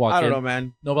funny. You just walk I don't in, know,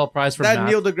 man. Nobel Prize for That math.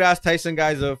 Neil deGrasse Tyson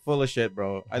guy's a full of shit,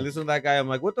 bro. I listen to that guy. I'm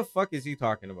like, what the fuck is he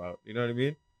talking about? You know what I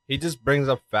mean? He just brings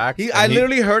up facts. I and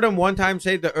literally heard him one time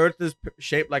say the Earth is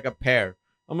shaped like a pear.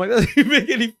 I'm like, that doesn't even make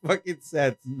any fucking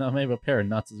sense. No, maybe a pair of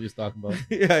nuts as he was talking about.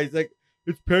 Yeah, he's like,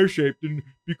 it's pear shaped, and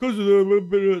because of the little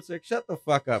bit of it's like, shut the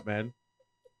fuck up, man.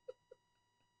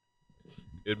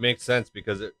 it makes sense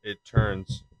because it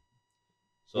turns.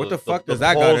 So What the fuck does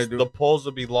that gotta do? The poles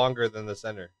would be longer than the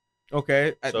center,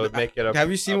 Okay. so it'd make it a.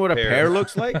 Have you seen what a pear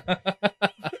looks like?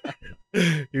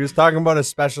 He was talking about a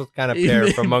special kind of pear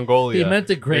from Mongolia. He meant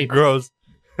a It grape. grows.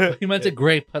 He meant a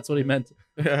grape. That's what he meant.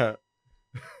 Yeah.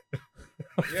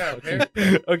 Yeah,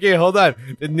 okay. Okay, hold on.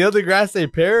 Did Neil deGrasse say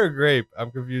pear or grape?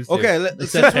 I'm confused. here. Okay. He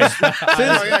said pear.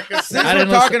 Oh, yeah, 'cause- Since I we're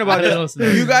didn't talking listen- about I didn't this,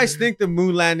 listen. you guys think the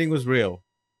moon landing was real?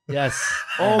 Yes.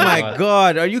 Oh my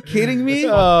god, are you kidding me?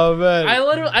 Oh man.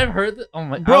 I've heard that. Oh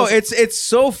my, Bro, it's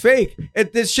so fake.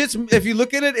 This shit's, if you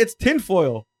look at it, it's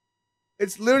tinfoil.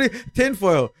 It's literally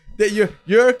tinfoil. That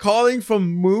you're calling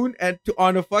from moon and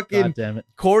on a fucking God damn it.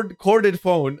 corded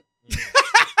phone.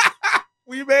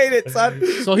 We made it, son.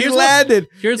 So he here's landed.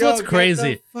 Here's Yo, what's get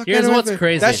crazy. the fuck Here's out of what's here.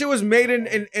 crazy. That shit was made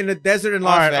in a desert in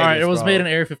Las all right, Vegas. all right. It was bro. made in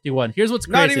Area 51. Here's what's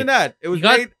crazy. Not even that. It was you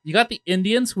got made. you got the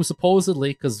Indians who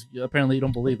supposedly, because apparently you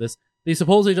don't believe this, they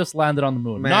supposedly just landed on the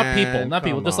moon. Not Man,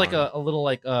 people, just like come a little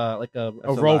like a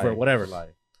That's rover, lie. whatever. That's a lie.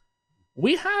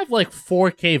 We have like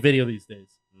 4K video these days.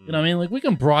 You know what I mean? Like we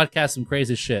can broadcast some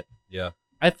crazy shit. Yeah.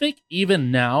 I think even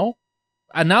now,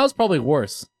 and now it's probably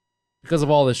worse because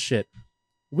of all this shit.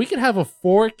 We could have a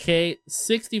 4K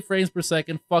 60 frames per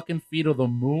second fucking feed of the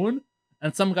moon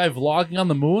and some guy vlogging on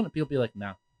the moon and people be like,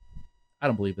 nah, I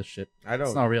don't believe this shit. I It's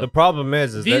don't. not real. The problem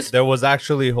is These- that there was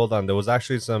actually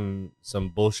some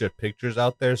bullshit pictures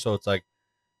out there, so it's like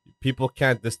people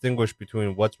can't distinguish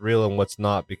between what's real and what's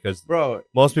not because Bro,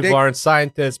 most people They- aren't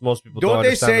scientists. Most people don't don't they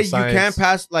understand say the you science. can't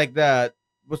pass like that?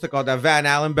 What's it called? That Van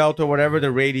Allen belt or whatever,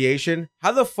 the radiation.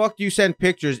 How the fuck do you send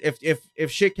pictures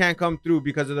if shit can't come through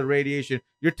because of the radiation?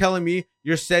 You're telling me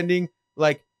you're sending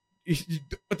like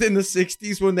in the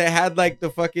 60s when they had like the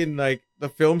fucking like the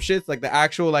film shits, like the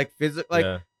actual like physics, like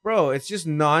Yeah. bro, it's just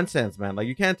nonsense, man. Like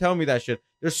you can't tell me that shit.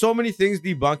 There's so many things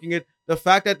debunking it. The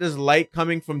fact that there's light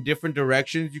coming from different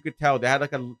directions, you could tell they had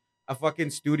like a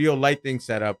fucking studio light thing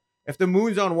set up. If the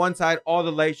moon's on one side, all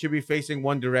the light should be facing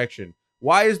one direction.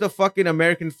 Why is the fucking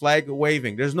American flag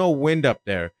waving? There's no wind up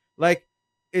there. Like,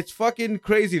 it's fucking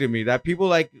crazy to me that people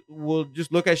like will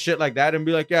just look at shit like that and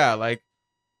be like, yeah, like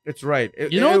it's right.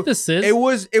 You know what this is? It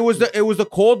was the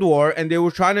Cold War and they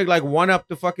were trying to like one up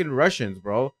the fucking Russians,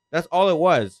 bro. That's all it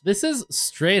was. This is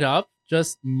straight up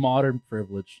just modern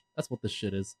privilege. That's what this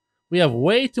shit is. We have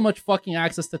way too much fucking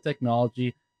access to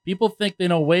technology. People think they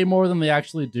know way more than they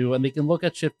actually do, and they can look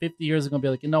at shit 50 years ago and be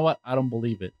like, you know what? I don't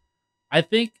believe it. I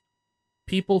think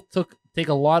people take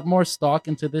a lot more stock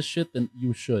into this shit than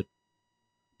you should.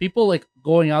 People like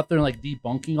going out there and like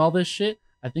debunking all this shit,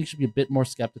 I think should be a bit more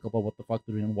skeptical about what the fuck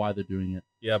they're doing and why they're doing it.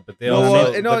 Yeah, but they No,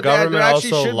 also well, no, the government they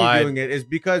actually also should lied. be doing it is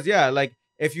because like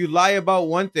if you lie about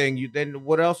one thing, then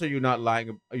what else are you not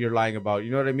lying? You're lying about.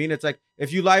 You know what I mean? It's like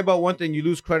if you lie about one thing, you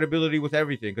lose credibility with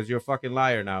everything because you're a fucking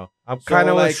liar now. I'm So, kind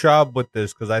of like- with Schwab with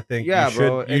this because I think Yeah, you should.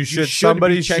 bro. You should. should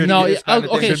Somebody be should. checking No, this kind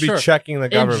of okay, thing. should sure. be checking the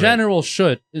In government. general,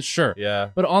 sure. Yeah.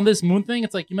 But on this moon thing,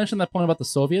 it's like you mentioned that point about the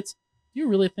Soviets. Do you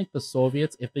really think the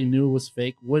Soviets, if they knew it was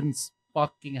fake, wouldn't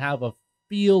fucking have a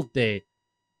field day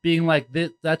being like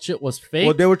that shit was fake?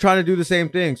 Well, they were trying to do the same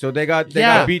thing, so they got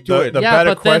Yeah. beat to it. The yeah,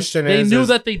 better but then question they is- knew is-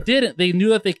 that they didn't. They knew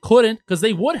that they couldn't because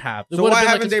they would have. It So would why have been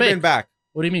haven't like they it's been fake. back?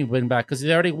 What do you mean been back? Because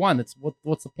they already won.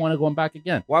 What's the point of going back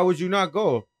again? Why would you not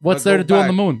go? What's Like, there go to do on back?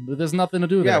 the moon? There's nothing to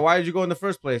do Yeah, there. why did you go in the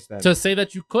first place then? To say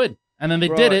that you could, and then they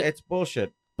Bro, did it. It's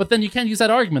bullshit. But then you can't use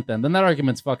that argument. Then that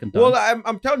argument's fucking dumb. Well,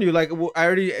 I'm telling you, like I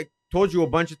already told you a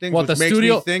bunch of things. what which the makes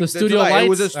studio? me think The that's a studio lie. lights. It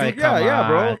was a Hey, studio. come Yeah,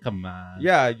 bro. on, Come on.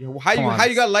 Yeah, how Come on.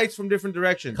 you got lights from different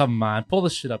directions? Come on. Pull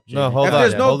this shit up. No, Jamie. hold If on.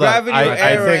 there's no hold on. gravity I or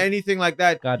air or think- anything like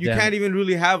that, God you damn. can't even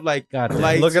really have like God damn.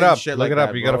 lights Look it and up. shit Look like it up.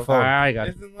 that, You got a bro. phone. I got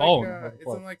Isn't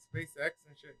phone. like SpaceX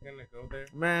and shit gonna go there?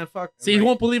 Man, fuck. See, you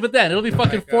won't believe it then. It'll be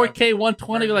fucking Like, 4K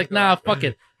 120. Be like, nah, fuck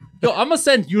it. Yo, I'm gonna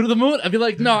send you to the moon. I'd be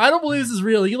like, no, I don't believe this is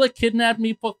real. You like kidnapped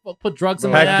me, put drugs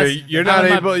in my Hector, ass. you're not I'm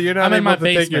in my- able. You're not I'm in my able to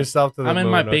take basement. yourself to the I'm moon.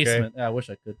 in my okay? basement. Yeah, I wish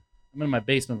I could. I'm in my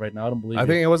basement right now. I don't believe I you.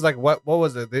 think it was like what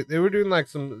was it? They were doing like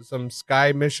some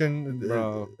sky mission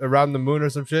Bro. around the moon or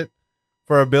some shit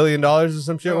for $1 billion or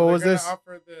some shit. No, What was they're this? gonna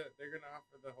they're gonna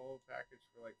offer the whole package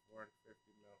for like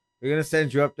 450 mil. They're gonna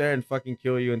send you up there and fucking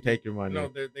kill you and take your money. No,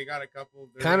 they got a couple.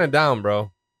 Kind of down,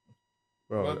 bro.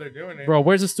 bro. Well, they're doing it, Bro,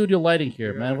 where's the studio lighting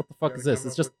here, You man? gotta- What the fuck you is gotta this? come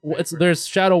It's up just with it's paper. there's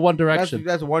shadow one direction.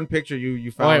 That's one picture you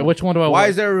All found. right, which one do I Why want?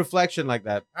 is there a reflection like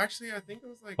that? Actually, I think it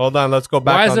was like. Hold on, let's go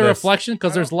back. Why is on there a this. reflection?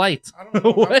 Because I there's don't- light. I don't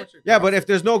know What? how much it Yeah, but cost. if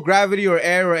there's no gravity or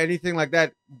air or anything like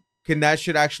that, can that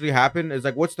shit actually happen? It's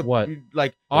like, what's the What?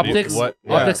 like? What do you- Optics what-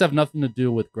 yeah. optics have nothing to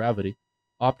do with gravity.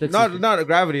 Optics is- Not a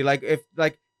gravity. Like if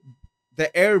like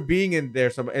the air being in there,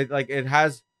 some it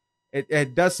has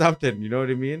it does something. You know what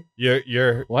I mean?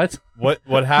 You're what?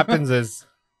 what happens is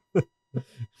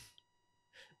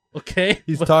Okay.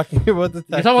 he's But- talking about the.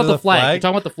 You're talking about the flag. You're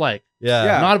talking about the flag. Yeah.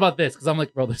 Yeah. Not about this, because I'm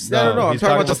like, bro, this No, No, I'm he's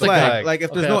talking about the talking about the flag. flag. Like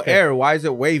if there's Okay, no okay. air, why is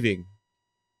it waving?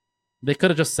 they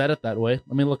could have just said it that way.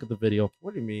 Let me look at the video.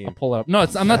 What do you I'll mean? pull it up. No,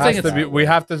 I'm not It saying has it's. to be- we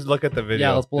have to look at the video.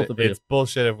 Yeah, let's pull up the video. It's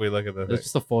bullshit if we look at the thing. It's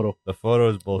just a photo. The photo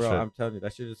is bullshit. Bro, I'm telling you,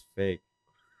 that shit is fake.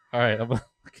 All right.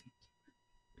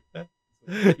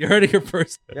 You heard it here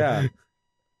first. Yeah.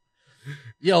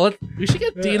 Yo, we should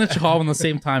get Dean and Chahal on the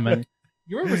same time, man.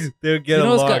 You remember? They'll You get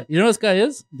know, this along. guy, you know who this guy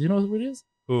is? Do you know who it is?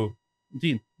 Who?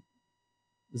 Dean.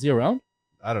 Is he around?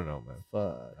 I don't know, man.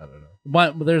 Fuck. I don't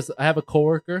know. I have a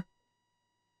coworker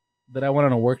that I went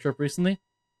on a work trip recently.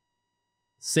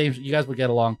 Same, you guys would get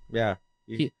along. Yeah.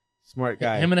 He- Smart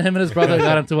guy. Him and his brother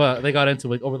got into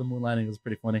like over the moon landing. It was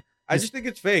pretty funny I just think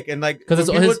it's fake, and like because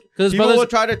when his people brother's will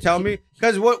try to tell me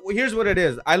because here's what it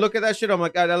is. I look at that shit, I'm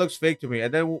like, God, that looks fake to me,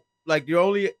 and then like the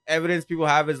only evidence people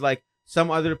have is like some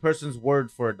other person's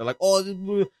word for it. They're like, oh,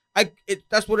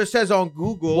 that's what it says on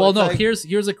Google. Well, It's no. like, Here's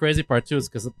the crazy part too, is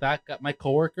because that guy, my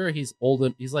coworker, he's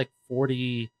old. He's like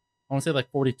 40. I want to say like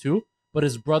 42, but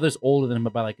his brother's older than him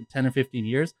by like 10 or 15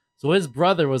 years. So his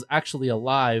brother was actually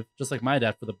alive, just like my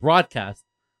dad, for the broadcast.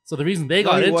 So the reason they no,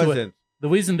 got he into it, wasn't. the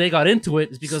reason they got into it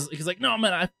is because he's like, no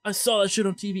man, I saw that shit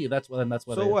on TV. That's why.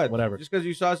 So what? Whatever. Just because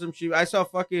you saw some shit, I saw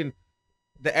fucking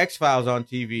the X-Files on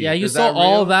TV. Yeah, you Is saw that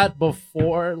all real? of that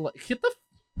before. Like, get the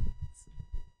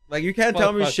Like you can't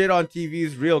tell me Fuck. shit on TV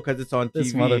is real because it's on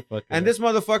this TV. motherfucker. And this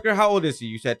motherfucker, how old is he?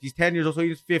 You said he's 10 years old, so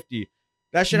he's 50.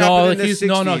 That shit no, happened in the he's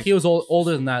 60s. no, he was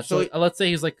older than that. So, So- let's say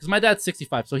he's like, because my dad's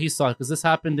 65, so he saw it because this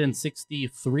happened in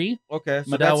 63. Okay,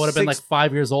 so My dad that's would have been like six-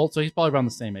 5 years old, so he's probably around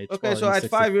the same age. Okay, probably so in at 60.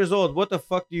 5 years old, what the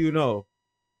fuck do you know?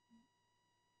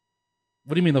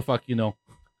 What do you mean the fuck you know?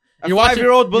 A You're watching-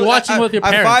 5-year-old you're watching with your A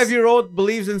parents. 5-year-old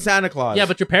believes in Santa Claus. Yeah,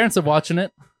 but your parents are watching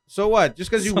it. so what?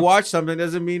 Just because you watch something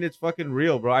doesn't mean it's fucking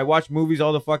real, bro. I watch movies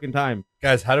all the fucking time.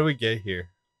 Guys, how do we get here?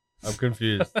 I'm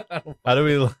confused. How do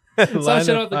we Some line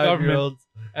shit up about the government. 5-year-olds?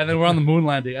 And then we're on the moon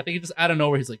landing. I think he just out of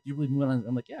nowhere, he's like, "Do you believe moon landing?"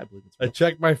 I'm like, "Yeah, I believe it's I real."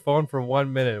 checked my phone for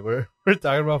 1 minute. We're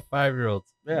talking about 5-year-olds.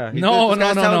 Yeah. No, this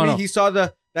guy's no, telling no, me no. He saw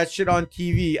that shit on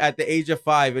TV at the age of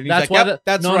 5, and he's That's like, why "Yep, the-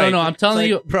 that's no, no, right." no, I'm It's telling like,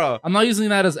 you- bro. I'm not using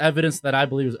that as evidence that I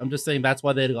believe. I'm just saying that's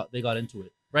why they got into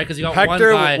it. right? Because you got one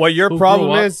Hector, guy. what your who problem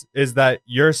grew up- is that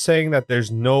you're saying that there's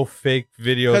no fake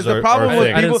videos Because the or problem with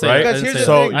things, I didn't people, say that. right? I because didn't here's say the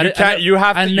So that. thing. I you didn't- can't. You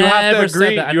have I to. You have to never said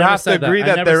agree. that. I You never have to said that. agree I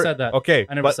that never they're said that. okay.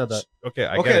 I never but- said that. Okay,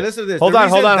 I Okay, get it. listen to this. Hold The on,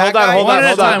 reason hold on, that hold on, guy- hold One on, at a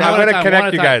hold on. time, I'm one at a gonna time, connect one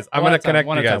at you a guys. time, I'm one gonna at a time, connect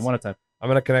one you at a time, guys. one at a time. I'm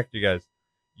gonna connect you guys.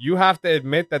 You have to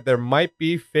admit that there might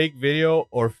be fake video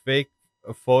or fake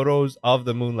photos of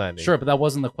the moon landing. Sure, but that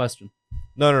wasn't the question.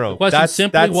 No. The question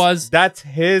simply was- that's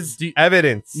his Do-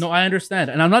 evidence. No, I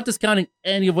understand, and I'm not discounting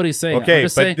any of what he's saying. Okay, I'm but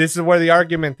just saying, this is where the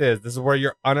argument is. This is where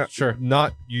you're Sure.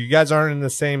 not. You guys aren't in the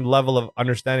same level of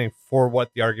understanding for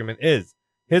what the argument is.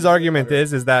 His argument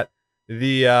is that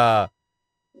the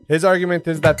his argument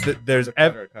is that there's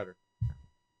Cutter.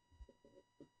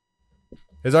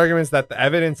 his argument is that the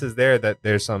evidence is there that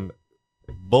there's some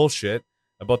bullshit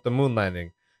about the moon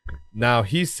landing. Now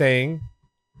he's saying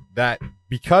that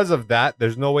because of that,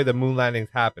 there's no way the moon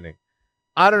landing's happening.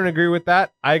 I don't agree with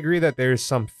that. I agree that there's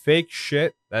some fake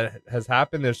shit that has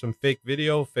happened. There's some fake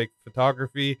video, fake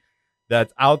photography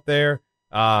that's out there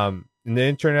in the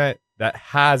internet that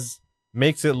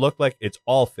makes it look like it's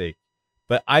all fake.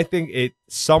 But I think it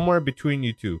somewhere between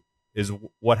you two is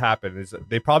what happened. Is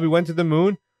they probably went to the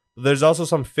moon. But there's also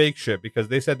some fake shit because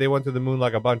they said they went to the moon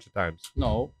like a bunch of times.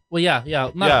 no. Well, yeah,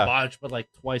 not Yeah. a bunch, but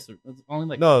like twice. It's only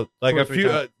like No, like two or a three few.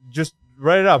 times. Just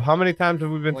write it up. How many times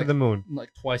have we been to Like- the moon?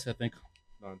 like twice, I think.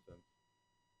 Nonsense.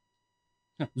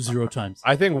 0 times.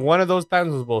 I think one of those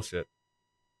times was bullshit.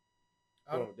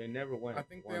 I Bro, don't- they never went. I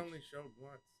think they once. only showed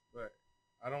once, but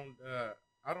I don't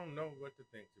know what to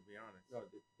think, to be honest. No,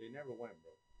 they never went,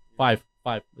 bro. 5.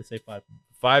 They say 5.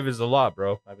 5 is a lot,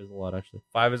 bro. 5 is a lot, actually.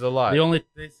 5 is a lot. The only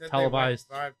They said Televised.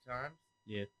 they went 5 times.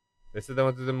 They said they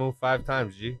went to the moon 5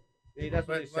 times. G. Hey, that's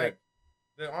what But they said. like,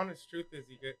 the honest truth is,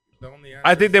 you get the only.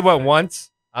 I think they answer is went that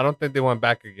once. I don't think they went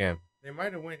back again. They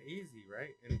might have went easy,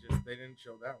 right? And just they didn't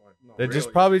show that one. No, They're just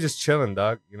Really. probably just chilling,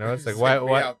 dog. You know, it's like They why? be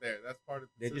Why? out there? That's part of.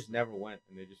 The They just system. never went,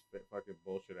 and they just fucking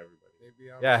bullshit everybody. They be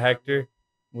out Yeah, there. Hector.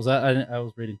 was that I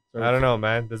was reading. Sorry. I don't know,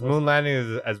 man. This moon landing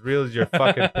is as real as your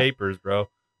fucking papers, bro.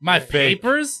 My Fake.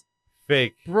 papers,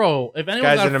 Fake. bro. If anyone's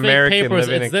guy's got an fake American papers,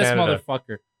 living it's in this Canada.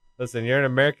 motherfucker. Listen, you're an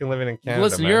American living in Canada.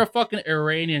 Listen, man. you're a fucking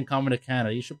Iranian coming to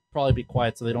Canada. You should probably be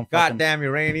quiet so they don't fucking Goddamn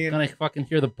Iranian. gonna fucking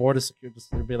hear the border security.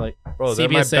 Just they'll be like, bro. They're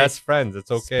my CBSA. best friends.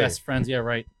 It's okay. best friends. Yeah,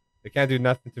 right. They can't do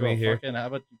nothing to Bro, me here. Fucking, how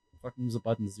about you fucking use the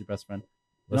buttons as your best friend?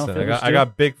 You know, Listen, fingers, I Drew?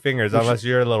 got big fingers, We should- unless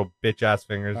you're little bitch ass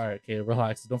fingers. All right, okay,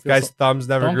 relax. Don't This feel guy's so. thumbs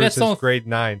never don't grew get since so- grade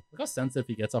 9. Look how sensitive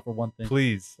he gets off for one thing.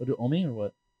 Please, What do Omi or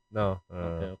what? no.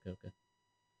 Okay.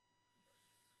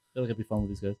 I feel like it'd be fun with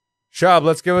these guys. Shab,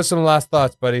 let's give us some last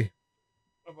thoughts, buddy.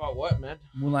 About what, man?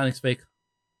 Moon landing's fake.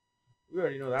 We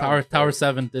already know that. Tower one's fake.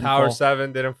 7 didn't Tower fall.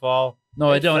 7 didn't fall.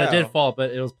 No, It it don't. It fell. did fall,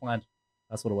 but it was planned.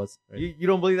 That's what it was. Right? You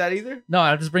don't believe that either? No,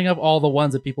 I just bring up all the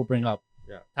ones that people bring up.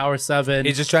 Yeah. Tower 7,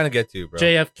 He's just trying to get to you, bro.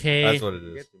 JFK, That's what it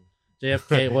is.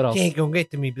 JFK. What else? gonna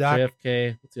get to me,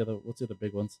 JFK. What's the other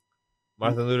big ones?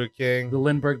 Martin Luther King. The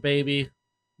Lindbergh baby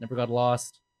never got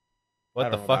lost. What I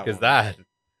the don't know fuck that is one. that?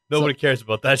 Nobody cares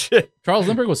about that shit. Charles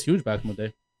Lindbergh was huge back in the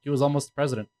day. He was almost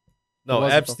president. No, Who was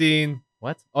it, though? Epstein.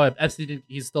 What? Oh, Epstein.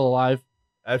 He's still alive.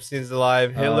 Epstein's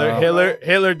alive. Hitler. Uh,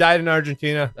 Hitler died in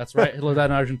Argentina. That's right. Hitler died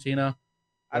in Argentina.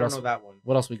 I don't else? know that one.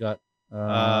 What else we got?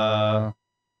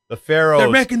 The pharaohs.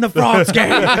 the frogs gay.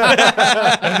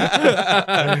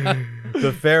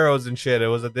 The pharaohs and shit. It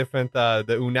was a different. The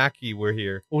Unaki were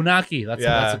here. Unaki. That's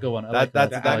Yeah. a good one. I That- like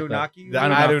that's- that. The I like that. Anunnaki? The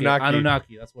Anunnaki. Anunnaki.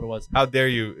 Anunnaki. That's what it was. How dare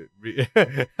you?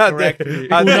 Correct How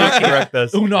me. dare you correct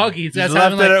us? Unagi. It's Just guys left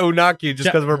having it like at Unaki just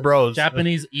Ja- because we're bros.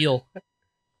 Japanese eel.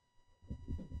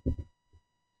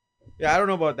 Yeah, I don't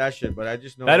know about that shit, but I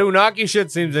just know That Unaki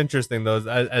shit seems interesting though.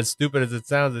 As stupid as it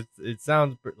sounds, it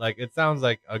sounds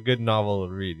like a good novel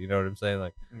to read. You know what I'm saying?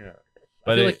 Like, Yeah.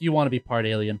 but I feel like you want to be part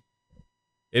alien.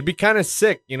 it'd be kind of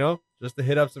sick, you know, just to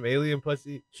hit up some alien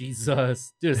pussy.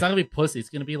 Jesus, dude, it's not gonna be pussy. It's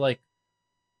gonna be like,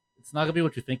 it's not gonna be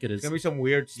what you think it is. It's gonna be some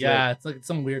weird slit. Yeah, it's like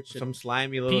some weird shit. Some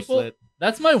slimy little People- slit.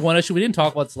 That's my one issue. We didn't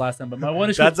talk about this last time, but my one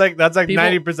issue. That's like people-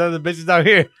 90% of the bitches out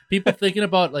here. People thinking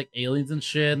about like aliens and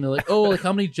shit, and they're like, oh, like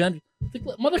how many gender?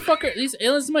 Like, motherfucker, these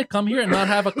aliens might come here and not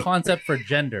have a concept for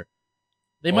gender.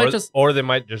 They might just or they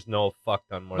might just know a fuck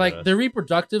ton more. like than us. their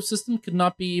reproductive system could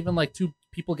not be even like two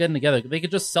people getting together. They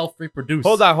could just self-reproduce.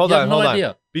 Hold on, hold You on, have no hold on.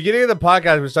 idea. Beginning of the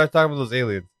podcast, we started talking about those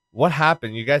aliens. What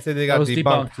happened? You guys said they That got was debunked.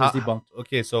 debunked. It was debunked.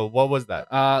 Okay, so what was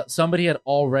that? Somebody had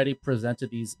already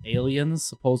presented these aliens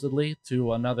supposedly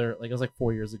to another, like it was like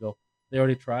 4 years ago. They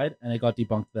already tried and it got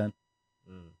debunked then.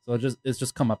 So it's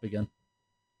just come up again.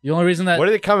 The only reason that What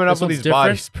are they coming up this with one's these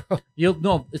bodies, bro?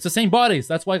 no, it's the same bodies.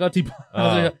 That's why I got debunked.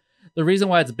 Oh. The reason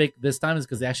why it's big this time is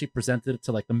because they actually presented it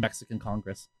to like the Mexican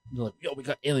Congress. They're like, "Yo, we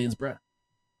got aliens, bruh."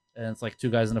 and it's like two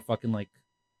guys in a fucking like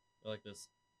this,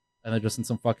 and they're just in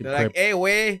some fucking They're crib. like, hey,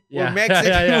 way, Yeah. we're Mexican,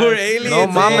 Yeah, yeah. we're aliens. No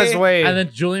mama's eh? way. And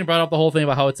then Julian brought up the whole thing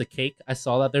about how it's a cake. I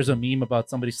saw that. There's a meme about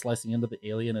somebody slicing into the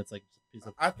alien. It's like a piece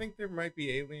of. I think there might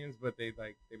be aliens, but they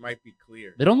might be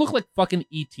clear. They don't look like fucking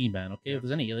ET, man. Okay, if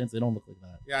there's any aliens, they don't look like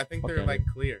that. Yeah, I think Fuck they're outta like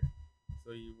clear,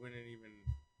 so you wouldn't even.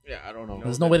 Yeah, I don't know. No,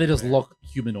 There's no way they just they're- look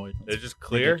humanoid. They're It's just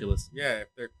clear. ridiculous. Yeah,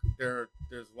 if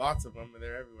there's lots of them and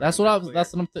they're everywhere. That's and what I they're was. clear.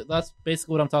 That's what that's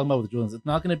basically what I'm talking about with Julians. It's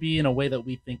not going to be in a way that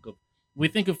we think of. We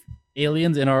think of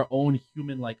aliens in our own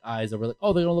human-like eyes, that we're like,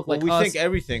 oh, they don't look Well, like we us, think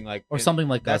everything like or something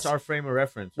like That's us. our frame of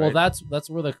reference. Well, Right? that's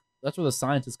where the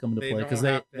scientists come into They play don't because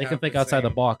have to they can have think the outside the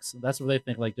same- box. That's where they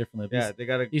think like differently. yeah, they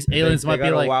got these aliens might got be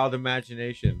a like- wild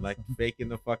imagination, like faking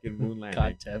the fucking moon landing.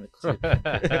 God damn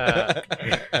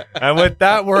it! And with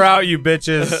that, we're out, you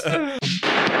bitches.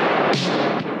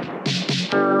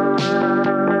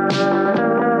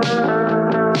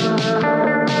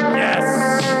 Yes,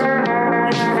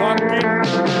 you fucking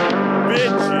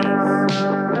bitches.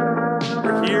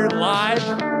 We're here live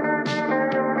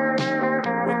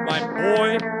with my boy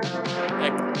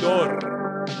Hector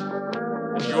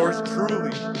and yours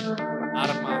truly,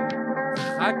 Arman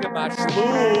Hagamashlu.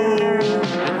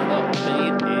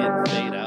 Fade in, fade out.